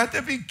me? You have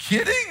to be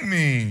kidding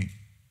me.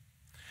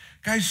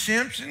 Guys,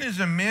 Samson is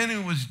a man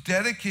who was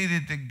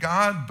dedicated to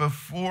God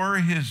before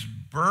his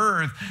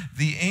birth.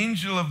 The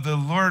angel of the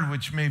Lord,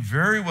 which may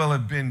very well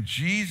have been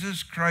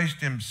Jesus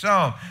Christ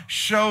himself,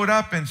 showed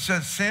up and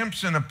set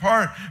Samson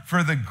apart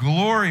for the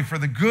glory, for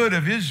the good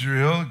of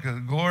Israel,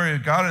 the glory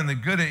of God and the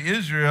good of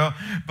Israel.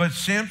 But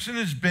Samson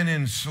has been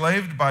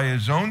enslaved by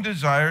his own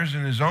desires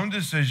and his own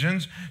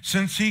decisions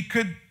since he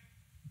could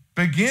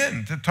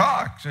begin to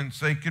talk,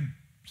 since they could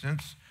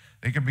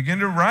begin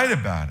to write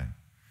about it.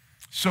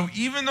 So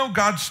even though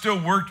God still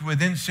worked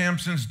within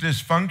Samson's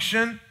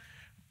dysfunction,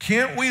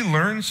 can't we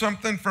learn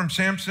something from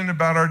Samson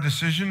about our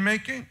decision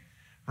making?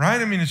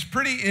 Right? I mean, it's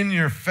pretty in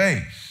your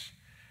face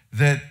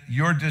that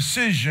your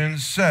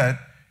decisions set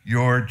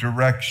your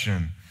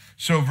direction.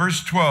 So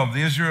verse 12,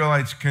 the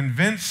Israelites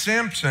convinced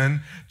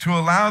Samson to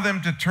allow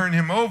them to turn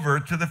him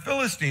over to the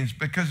Philistines,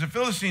 because the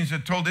Philistines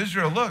had told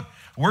Israel, look,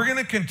 we're going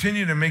to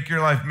continue to make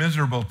your life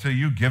miserable till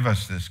you give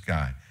us this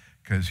guy,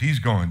 because he's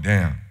going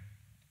down.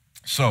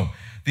 So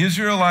the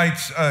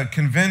Israelites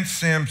convinced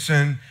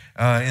Samson,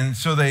 and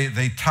so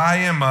they tie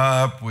him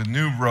up with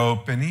new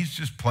rope, and he's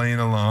just playing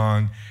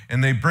along.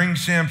 And they bring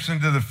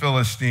Samson to the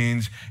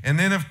Philistines. And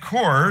then, of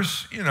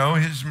course,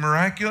 his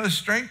miraculous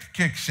strength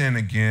kicks in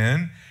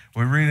again.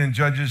 We read in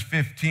Judges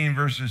 15,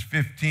 verses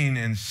 15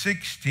 and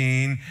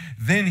 16,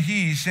 then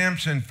he,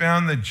 Samson,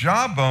 found the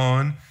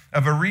jawbone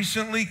of a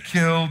recently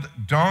killed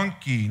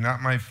donkey.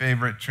 Not my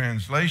favorite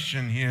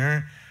translation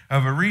here.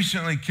 Of a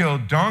recently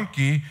killed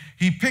donkey.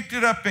 He picked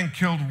it up and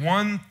killed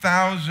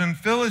 1,000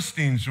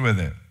 Philistines with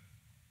it.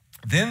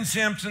 Then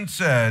Samson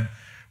said,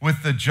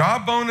 with the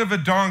jawbone of a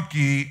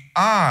donkey,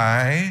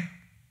 I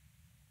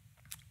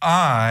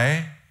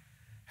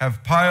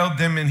have piled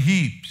them in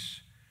heaps.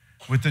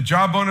 With the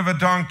jawbone of a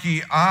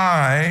donkey,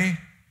 I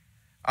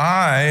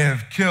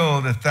have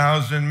killed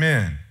 1,000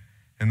 men.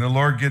 And the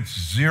Lord gets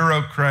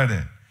zero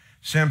credit.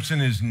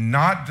 Samson is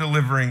not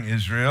delivering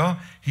Israel.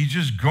 He's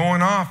just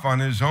going off on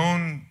his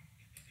own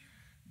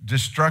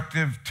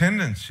destructive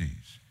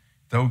tendencies,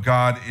 though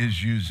God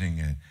is using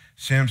it.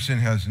 Samson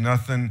has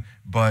nothing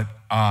but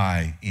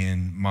I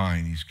in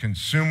mind. He's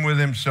consumed with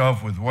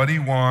himself, with what he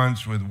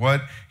wants, with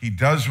what he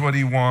does what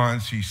he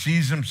wants. He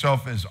sees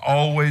himself as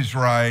always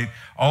right,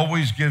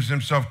 always gives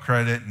himself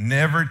credit,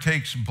 never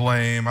takes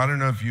blame. I don't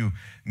know if you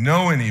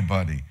know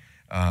anybody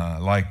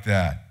like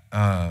that,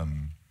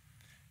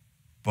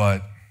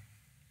 but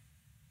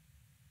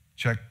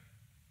check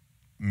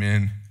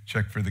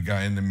for the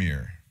guy in the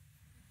mirror.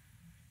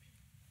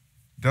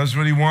 Does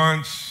what he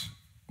wants.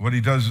 What he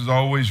does is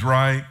always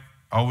right,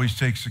 always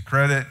takes the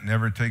credit,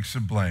 never takes the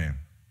blame.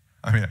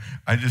 I mean,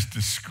 I just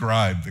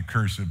described the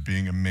curse of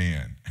being a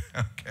man,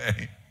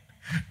 okay?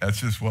 That's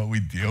just what we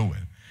deal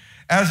with.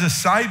 As a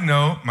side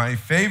note, my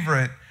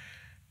favorite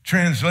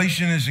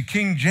translation is the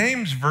King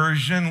James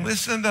Version.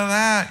 Listen to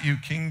that, you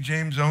King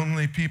James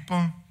only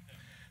people.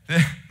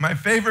 My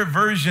favorite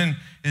version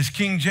is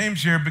King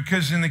James here,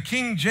 because in the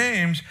King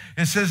James,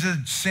 it says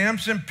that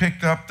Samson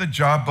picked up the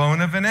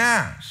jawbone of an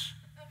ass.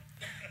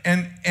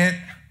 And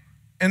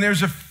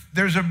there's a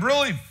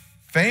really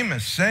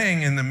famous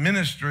saying in the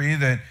ministry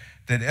that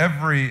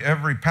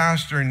every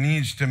pastor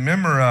needs to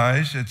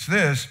memorize. It's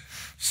this: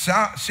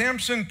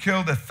 Samson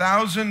killed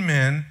 1,000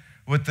 men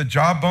with the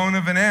jawbone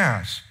of an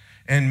ass,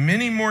 and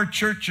many more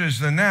churches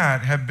than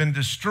that have been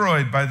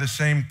destroyed by the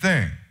same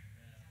thing.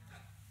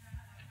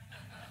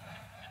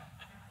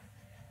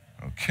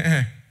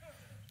 Okay.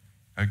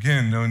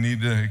 Again, no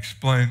need to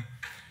explain.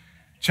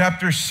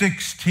 Chapter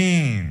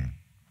 16.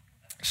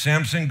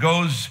 Samson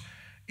goes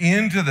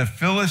into the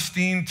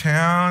Philistine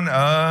town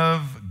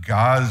of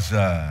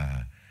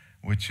Gaza,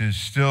 which is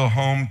still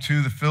home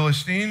to the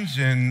Philistines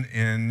and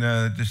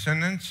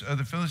descendants of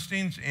the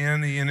Philistines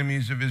and the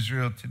enemies of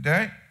Israel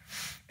today.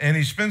 And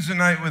he spends the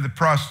night with a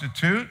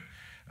prostitute,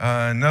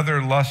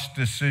 another lust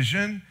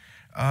decision.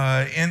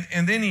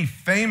 And then he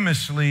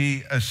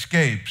famously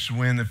escapes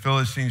when the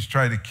Philistines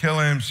try to kill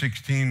him,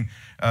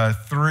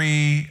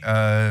 16:3.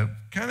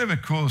 Kind of a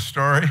cool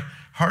story.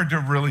 Hard to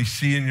really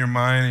see in your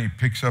mind. He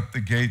picks up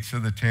the gates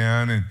of the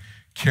town and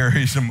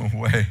carries them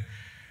away.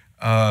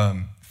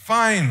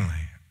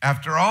 Finally,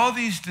 after all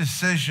these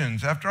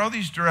decisions, after all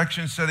these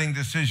direction-setting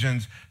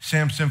decisions,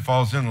 Samson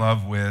falls in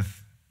love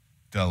with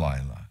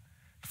Delilah,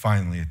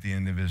 finally at the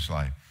end of his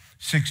life.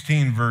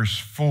 16 verse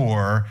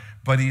 4,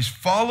 but he's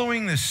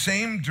following the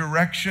same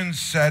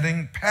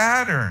direction-setting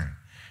pattern.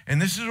 And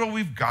this is what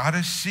we've got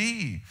to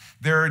see.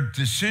 There are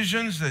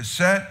decisions that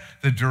set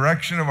the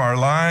direction of our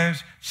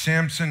lives.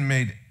 Samson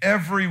made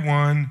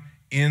everyone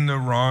in the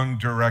wrong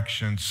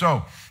direction.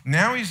 So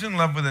now he's in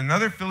love with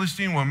another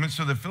Philistine woman.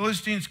 So the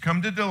Philistines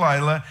come to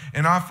Delilah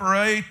and offer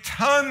a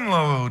ton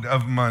load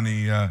of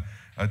money, a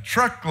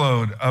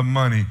truckload of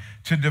money,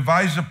 to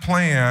devise a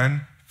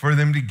plan for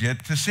them to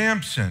get to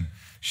Samson.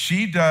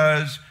 She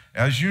does,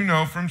 as you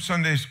know from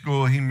Sunday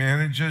school, he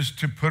manages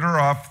to put her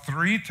off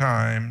 3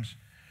 times,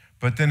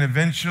 But then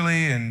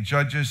eventually in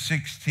Judges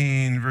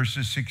 16,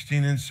 verses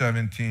 16 and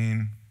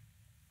 17,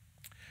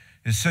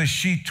 it says,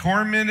 she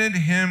tormented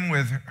him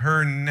with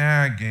her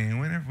nagging.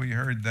 When have we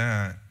heard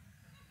that?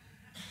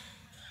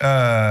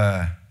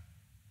 I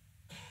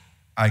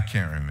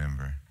can't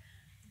remember.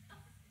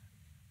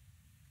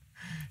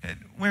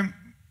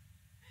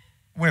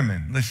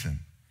 Women,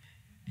 listen.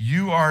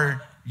 You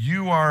are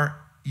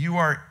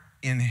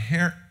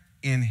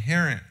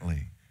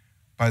inherently,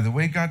 by the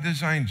way God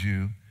designed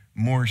you,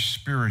 more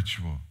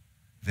spiritual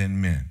than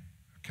men,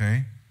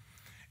 okay?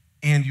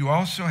 And you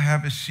also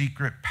have a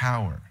secret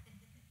power.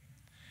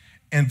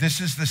 And this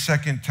is the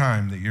second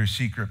time that your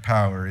secret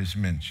power is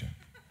mentioned,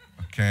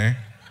 okay?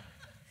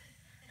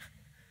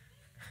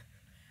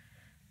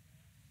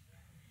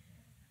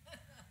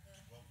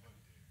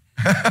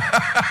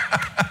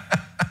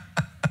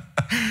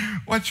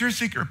 What's your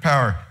secret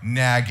power?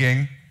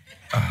 Nagging.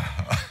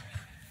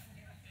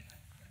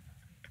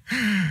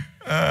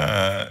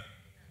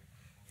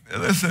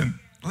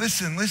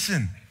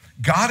 Listen.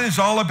 God is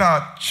all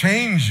about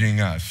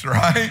changing us,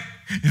 right?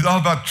 He's all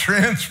about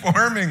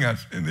transforming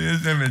us into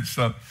his image.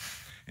 So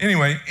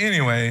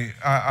anyway,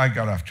 I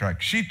got off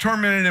track. She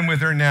tormented him with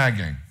her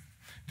nagging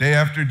day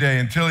after day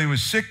until he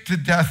was sick to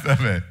death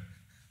of it.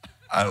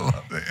 I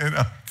love the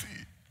NLT.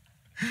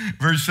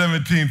 Verse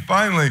 17,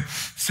 finally,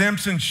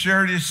 Samson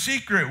shared his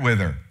secret with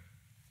her.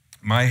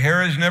 My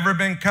hair has never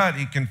been cut,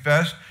 he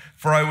confessed,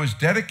 for I was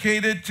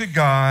dedicated to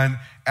God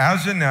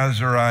as a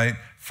Nazirite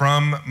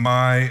from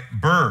my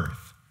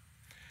birth.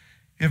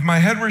 If my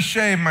head were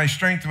shaved, my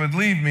strength would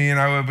leave me and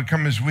I would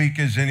become as weak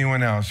as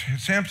anyone else.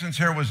 Samson's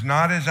hair was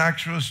not his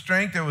actual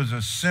strength. It was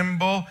a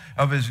symbol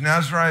of his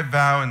Nazirite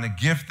vow and the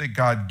gift that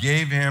God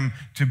gave him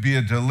to be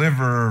a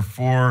deliverer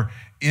for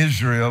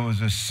Israel. It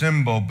was a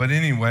symbol, but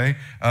anyway,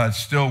 it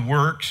still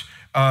works.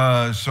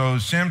 So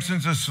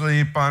Samson's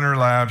asleep on her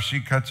lap. She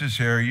cuts his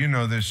hair. You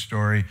know this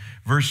story.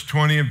 Verse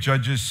 20 of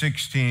Judges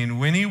 16.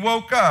 When he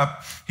woke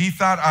up, he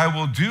thought, I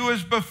will do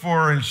as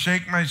before and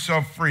shake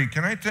myself free.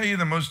 Can I tell you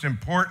the most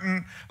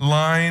important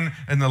line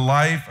in the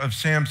life of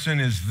Samson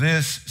is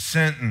this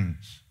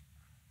sentence.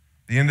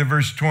 The end of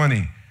verse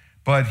 20.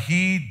 But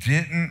he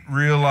didn't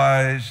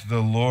realize the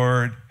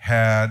Lord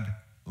had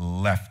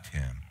left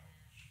him.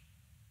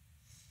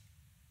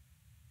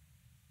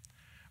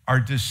 Our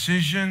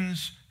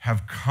decisions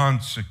have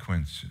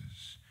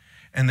consequences,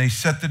 and they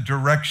set the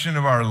direction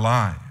of our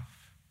life,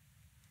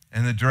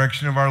 and the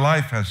direction of our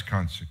life has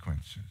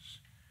consequences.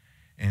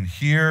 And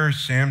here,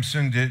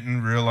 Samson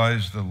didn't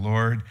realize the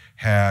Lord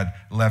had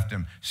left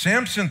him.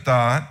 Samson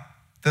thought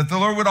that the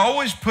Lord would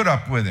always put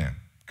up with him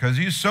because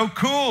he's so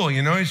cool.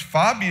 You know, he's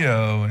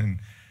Fabio and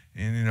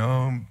you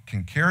know,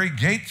 can carry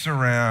gates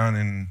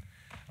around.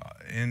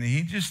 And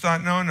he just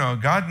thought, no,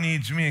 God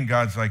needs me. And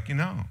God's like,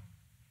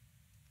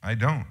 I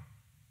don't.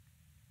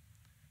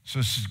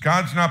 So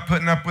God's not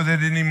putting up with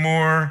it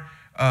anymore.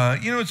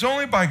 It's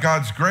only by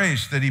God's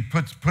grace that he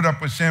put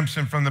up with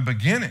Samson from the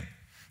beginning.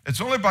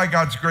 It's only by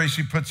God's grace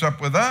he puts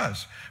up with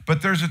us.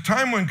 But there's a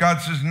time when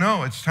God says,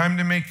 no, it's time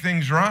to make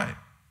things right.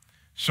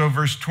 So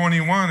verse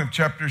 21 of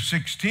chapter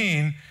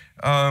 16,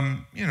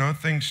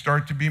 things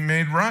start to be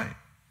made right.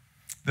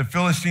 The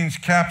Philistines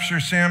capture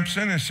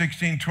Samson in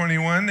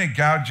 16:21. They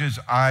gouge his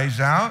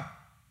eyes out.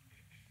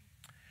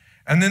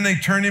 And then they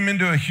turn him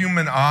into a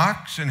human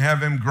ox and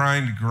have him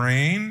grind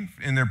grain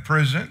in their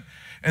prison.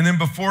 And then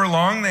before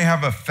long, they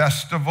have a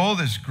festival,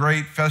 this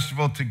great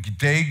festival to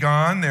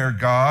Dagon, their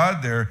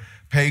god, their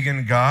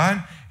pagan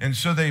god. And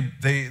so they're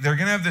going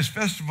to have this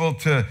festival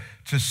to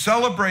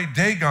celebrate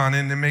Dagon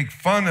and to make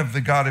fun of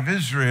the God of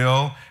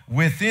Israel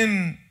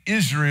within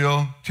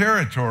Israel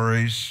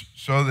territories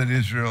so that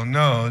Israel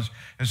knows.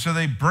 And so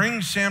they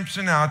bring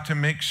Samson out to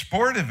make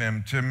sport of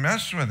him, to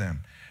mess with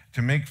him,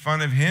 to make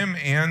fun of him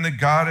and the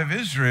God of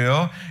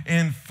Israel.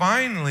 And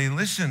finally,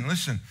 listen,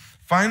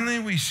 finally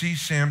we see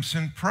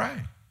Samson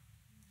pray.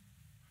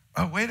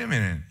 Oh, wait a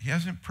minute, he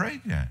hasn't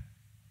prayed yet.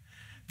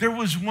 There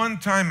was one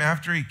time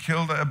after he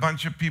killed a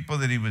bunch of people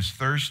that he was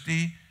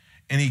thirsty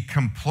and he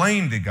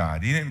complained to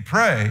God. He didn't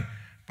pray,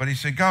 but he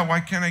said, God, why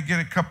can't I get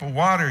a cup of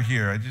water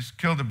here? I just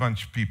killed a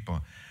bunch of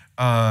people.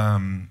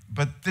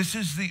 But this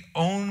is the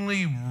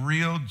only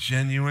real,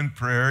 genuine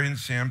prayer in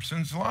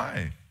Samson's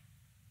life.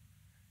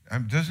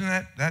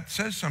 Doesn't that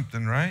says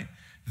something, right?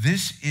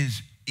 This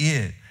is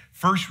it.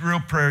 First real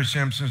prayer of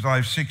Samson's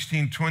life,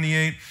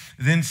 16:28.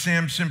 Then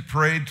Samson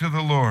prayed to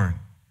the Lord,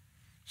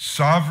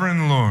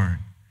 Sovereign Lord,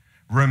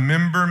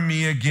 remember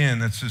me again.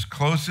 That's as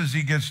close as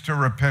he gets to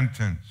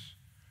repentance.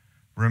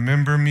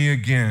 Remember me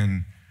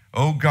again.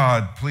 Oh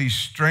God, please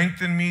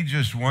strengthen me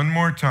just one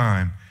more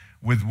time.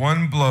 With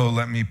one blow,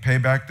 let me pay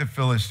back the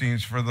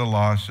Philistines for the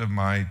loss of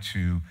my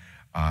 2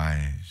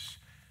 eyes.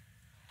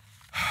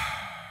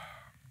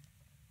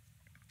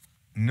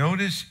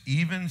 Notice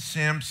even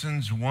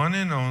Samson's one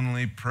and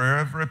only prayer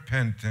of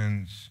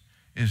repentance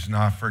is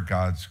not for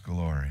God's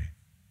glory.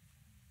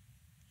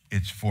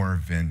 It's for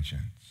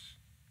vengeance.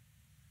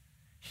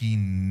 He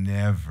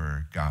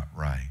never got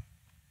right.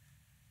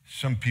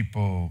 Some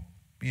people,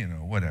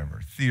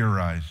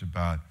 theorize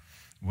about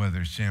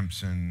whether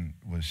Samson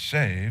was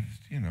saved,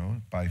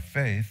 by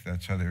faith.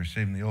 That's how they were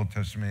saved in the Old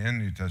Testament and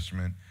New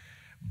Testament.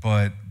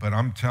 But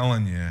I'm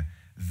telling you,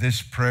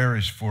 this prayer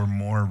is for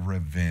more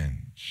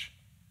revenge.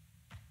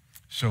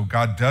 So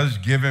God does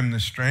give him the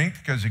strength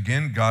because,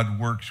 again, God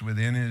works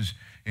within his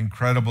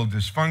incredible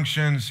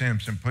dysfunction.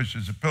 Samson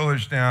pushes the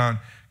pillars down,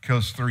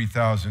 kills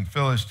 3,000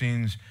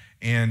 Philistines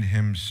and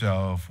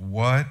himself.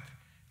 What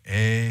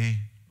a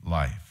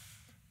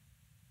life.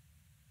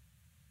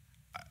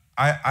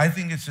 I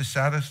think it's the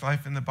saddest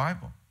life in the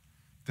Bible.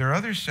 There are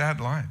other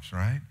sad lives,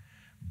 right?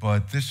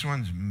 But this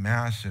one's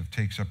massive,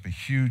 takes up a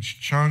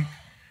huge chunk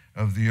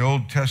of the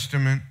Old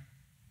Testament.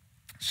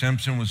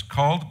 Samson was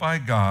called by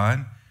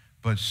God,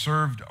 but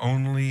served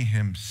only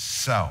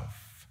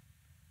himself.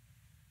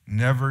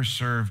 Never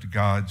served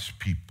God's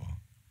people.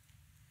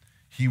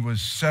 He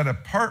was set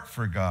apart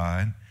for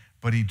God,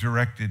 but he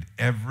directed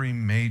every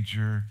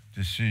major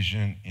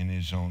decision in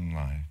his own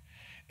life.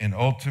 And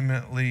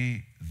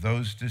ultimately,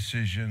 those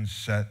decisions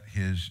set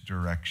his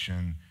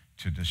direction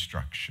to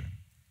destruction.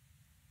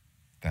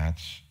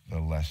 That's the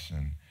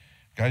lesson.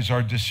 Guys,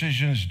 our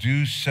decisions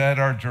do set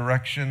our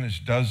direction. This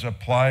does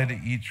apply to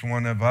each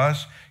one of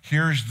us.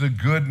 Here's the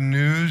good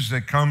news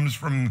that comes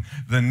from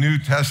the New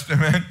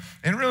Testament,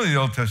 and really the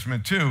Old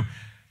Testament too.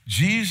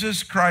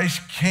 Jesus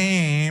Christ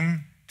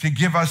came to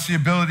give us the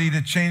ability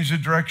to change the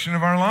direction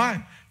of our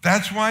life.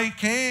 That's why he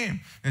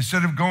came.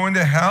 Instead of going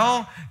to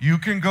hell, you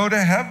can go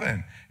to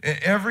heaven.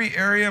 Every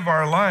area of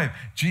our life,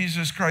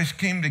 Jesus Christ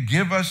came to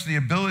give us the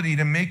ability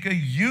to make a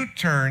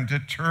U-turn, to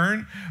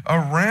turn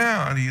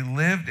around. He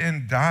lived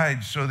and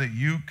died so that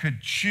you could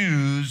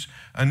choose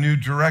a new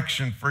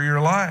direction for your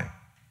life.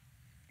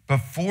 But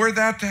for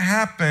that to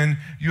happen,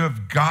 you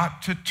have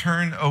got to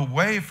turn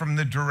away from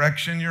the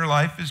direction your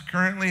life is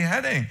currently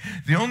heading.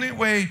 The only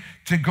way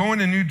to go in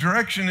a new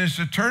direction is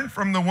to turn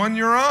from the one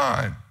you're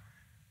on.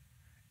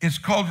 It's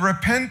called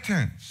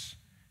repentance.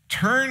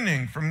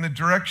 Turning from the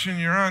direction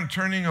you're on,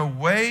 turning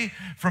away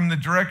from the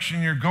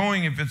direction you're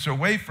going if it's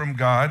away from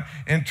God,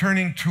 and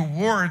turning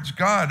towards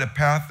God, a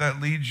path that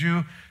leads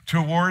you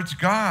towards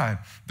God.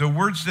 The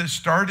words that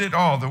start it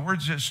all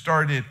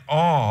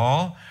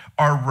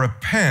are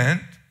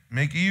repent,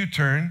 make a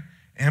U-turn,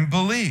 and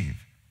believe.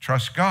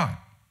 Trust God.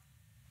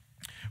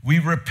 We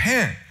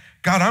repent.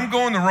 God, I'm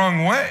going the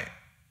wrong way.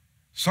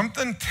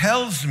 Something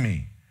tells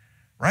me.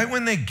 Right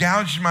when they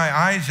gouged my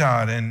eyes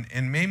out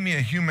and made me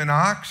a human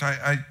ox,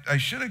 I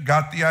should have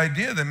got the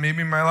idea that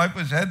maybe my life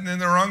was heading in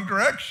the wrong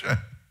direction.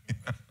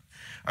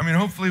 I mean,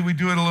 hopefully we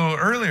do it a little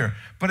earlier.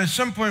 But at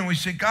some point we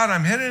say, God,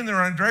 I'm headed in the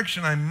wrong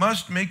direction. I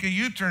must make a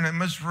U-turn. I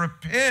must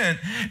repent.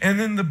 And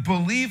then the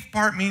belief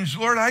part means,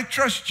 Lord, I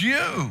trust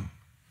you.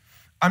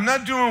 I'm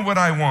not doing what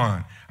I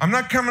want. I'm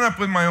not coming up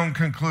with my own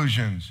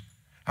conclusions.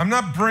 I'm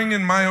not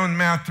bringing my own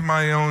math to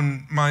my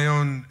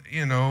own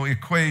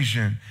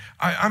equation.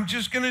 I'm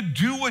just going to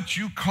do what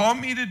you call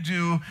me to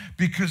do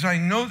because I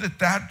know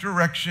that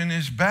direction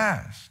is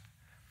best.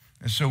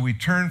 And so we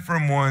turn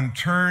from one,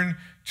 turn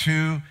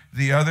to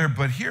the other.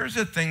 But here's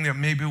the thing that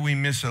maybe we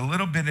miss a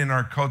little bit in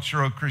our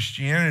cultural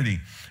Christianity.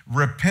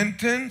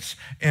 Repentance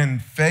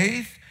and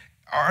faith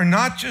are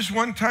not just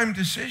one-time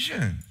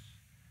decisions.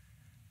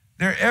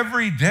 They're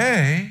every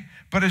day.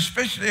 But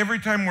especially every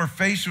time we're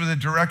faced with a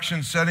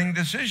direction-setting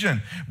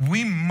decision,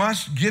 we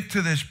must get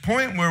to this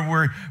point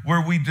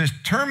where we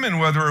determine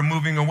whether we're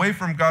moving away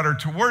from God or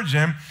towards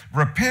him,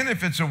 repent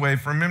if it's away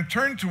from him,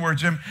 turn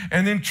towards him,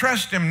 and then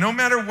trust him no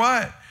matter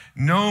what.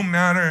 No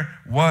matter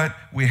what,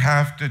 we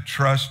have to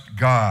trust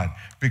God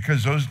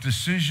because those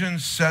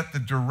decisions set the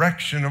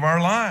direction of our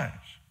lives.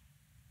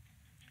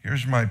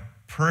 Here's my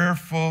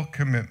prayerful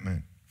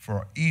commitment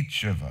for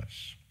each of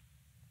us.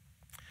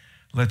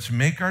 Let's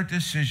make our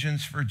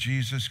decisions for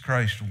Jesus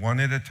Christ one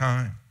at a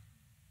time.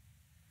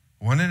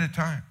 One at a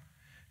time.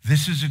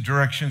 This is a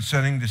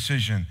direction-setting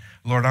decision.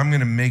 Lord, I'm going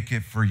to make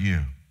it for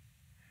you.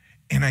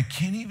 And I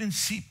can't even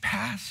see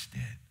past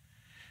it.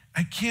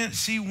 I can't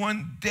see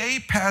one day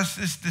past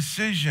this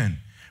decision.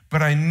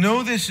 But I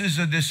know this is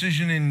a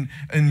decision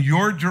in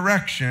your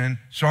direction,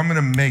 so I'm going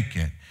to make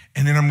it.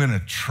 And then I'm going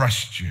to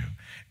trust you.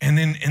 And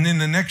then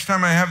the next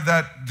time I have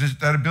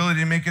that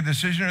ability to make a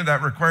decision or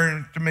that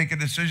requirement to make a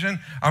decision,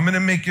 I'm going to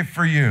make it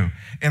for you.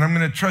 And I'm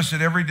going to trust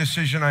that every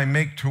decision I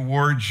make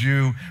towards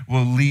you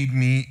will lead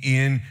me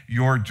in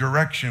your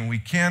direction. We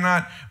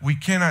cannot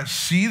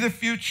see the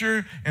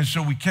future, and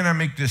so we cannot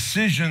make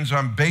decisions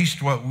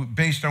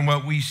based on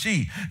what we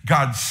see.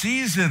 God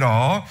sees it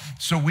all,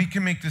 so we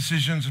can make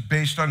decisions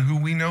based on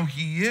who we know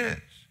he is.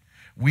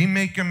 We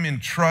make them in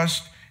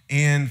trust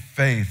in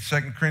faith.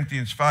 2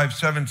 Corinthians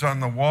 5:7 is on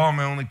the wall,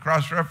 my only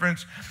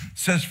cross-reference.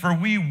 Says, for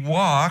we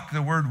walk,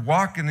 the word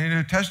walk in the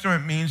New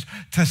Testament means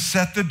to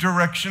set the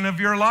direction of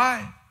your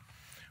life.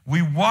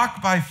 We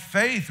walk by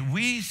faith.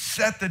 We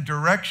set the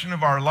direction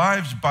of our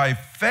lives by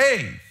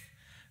faith,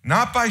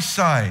 not by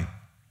sight.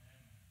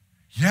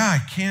 Yeah, I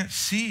can't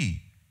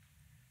see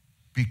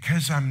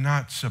because I'm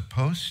not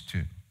supposed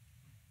to,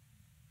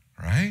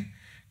 right?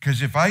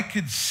 Because if I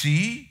could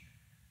see,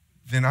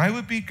 then I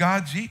would be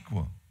God's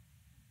equal.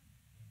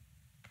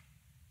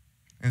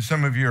 And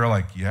some of you are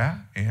like, yeah,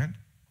 and?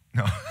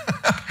 No.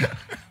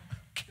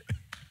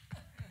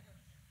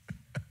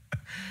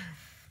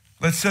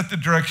 Let's set the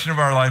direction of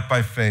our life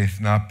by faith,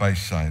 not by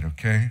sight,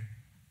 okay?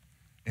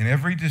 In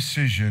every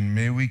decision,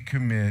 may we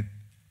commit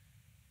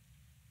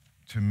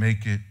to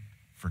make it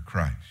for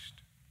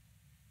Christ.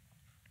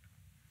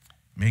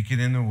 Make it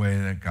in the way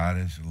that God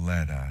has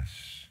led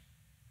us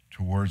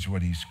towards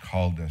what he's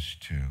called us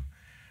to,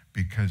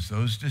 because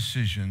those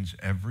decisions,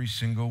 every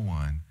single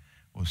one,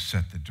 will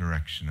set the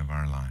direction of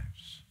our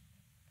lives.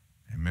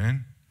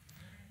 Amen?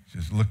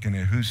 Just looking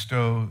at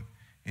Justo,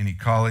 any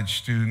college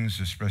students,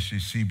 especially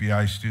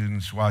CBI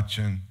students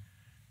watching,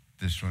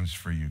 this one's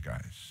for you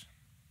guys.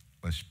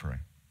 Let's pray.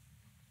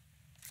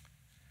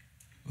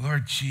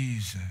 Lord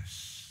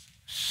Jesus,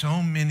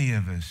 so many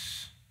of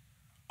us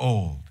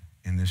old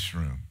in this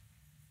room,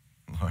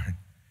 Lord.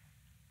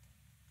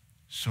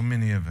 So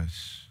many of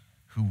us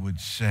who would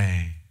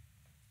say,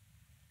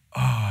 oh,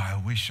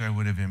 I wish I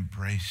would have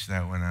embraced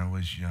that when I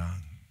was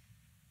young.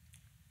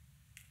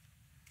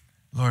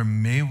 Lord,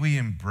 may we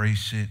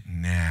embrace it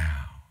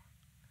now.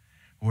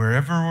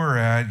 Wherever we're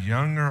at,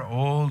 young or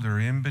old or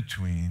in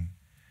between,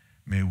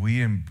 may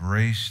we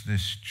embrace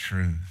this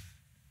truth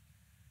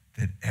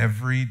that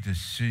every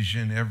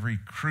decision, every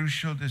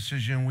crucial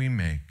decision we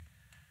make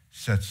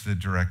sets the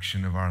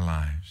direction of our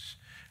lives.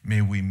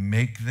 May we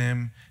make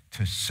them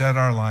to set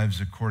our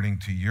lives according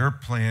to your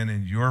plan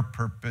and your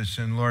purpose.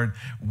 And Lord,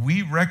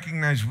 we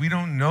recognize we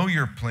don't know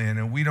your plan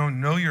and we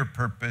don't know your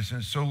purpose.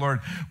 And so,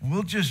 Lord,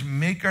 we'll just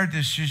make our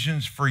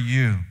decisions for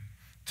you,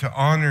 to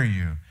honor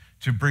you,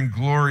 to bring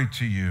glory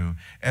to you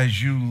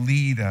as you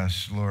lead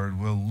us, Lord.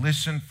 We'll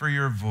listen for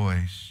your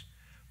voice.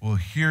 We'll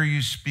hear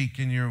you speak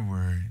in your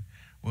word.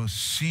 We'll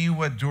see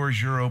what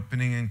doors you're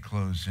opening and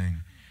closing.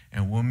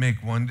 And we'll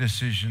make one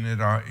decision at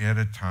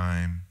a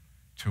time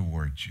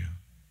towards you.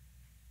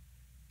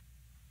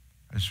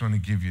 I just want to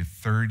give you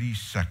 30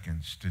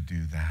 seconds to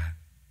do that.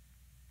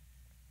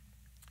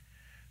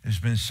 There's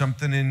been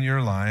something in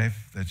your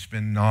life that's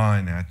been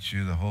gnawing at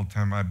you the whole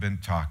time I've been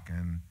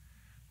talking,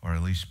 or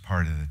at least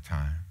part of the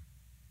time.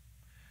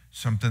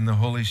 Something the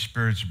Holy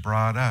Spirit's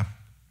brought up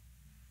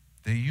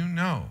that you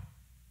know,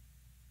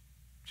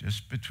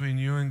 just between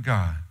you and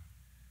God,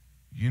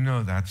 you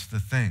know that's the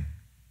thing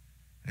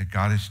that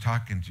God is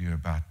talking to you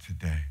about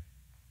today.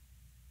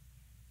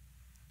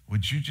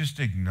 Would you just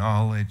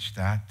acknowledge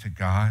that to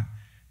God?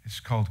 It's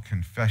called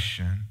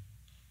confession.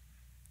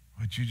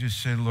 Would you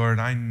just say, Lord,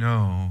 I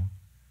know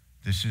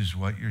this is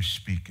what you're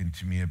speaking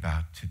to me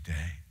about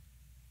today.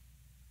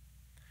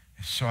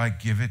 And so I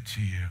give it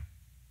to you.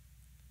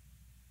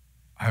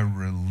 I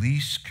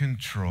release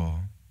control.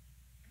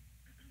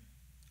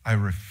 I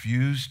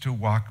refuse to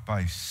walk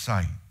by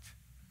sight.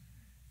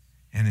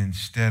 And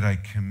instead I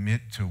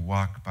commit to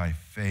walk by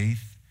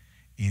faith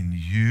in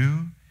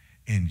you,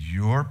 in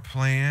your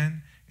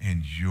plan,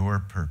 and your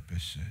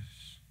purposes.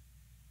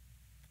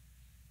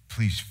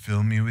 Please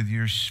fill me with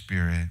your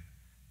Spirit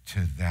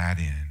to that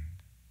end,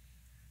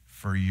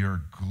 for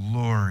your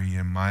glory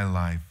in my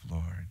life,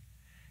 Lord,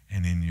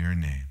 and in your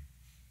name.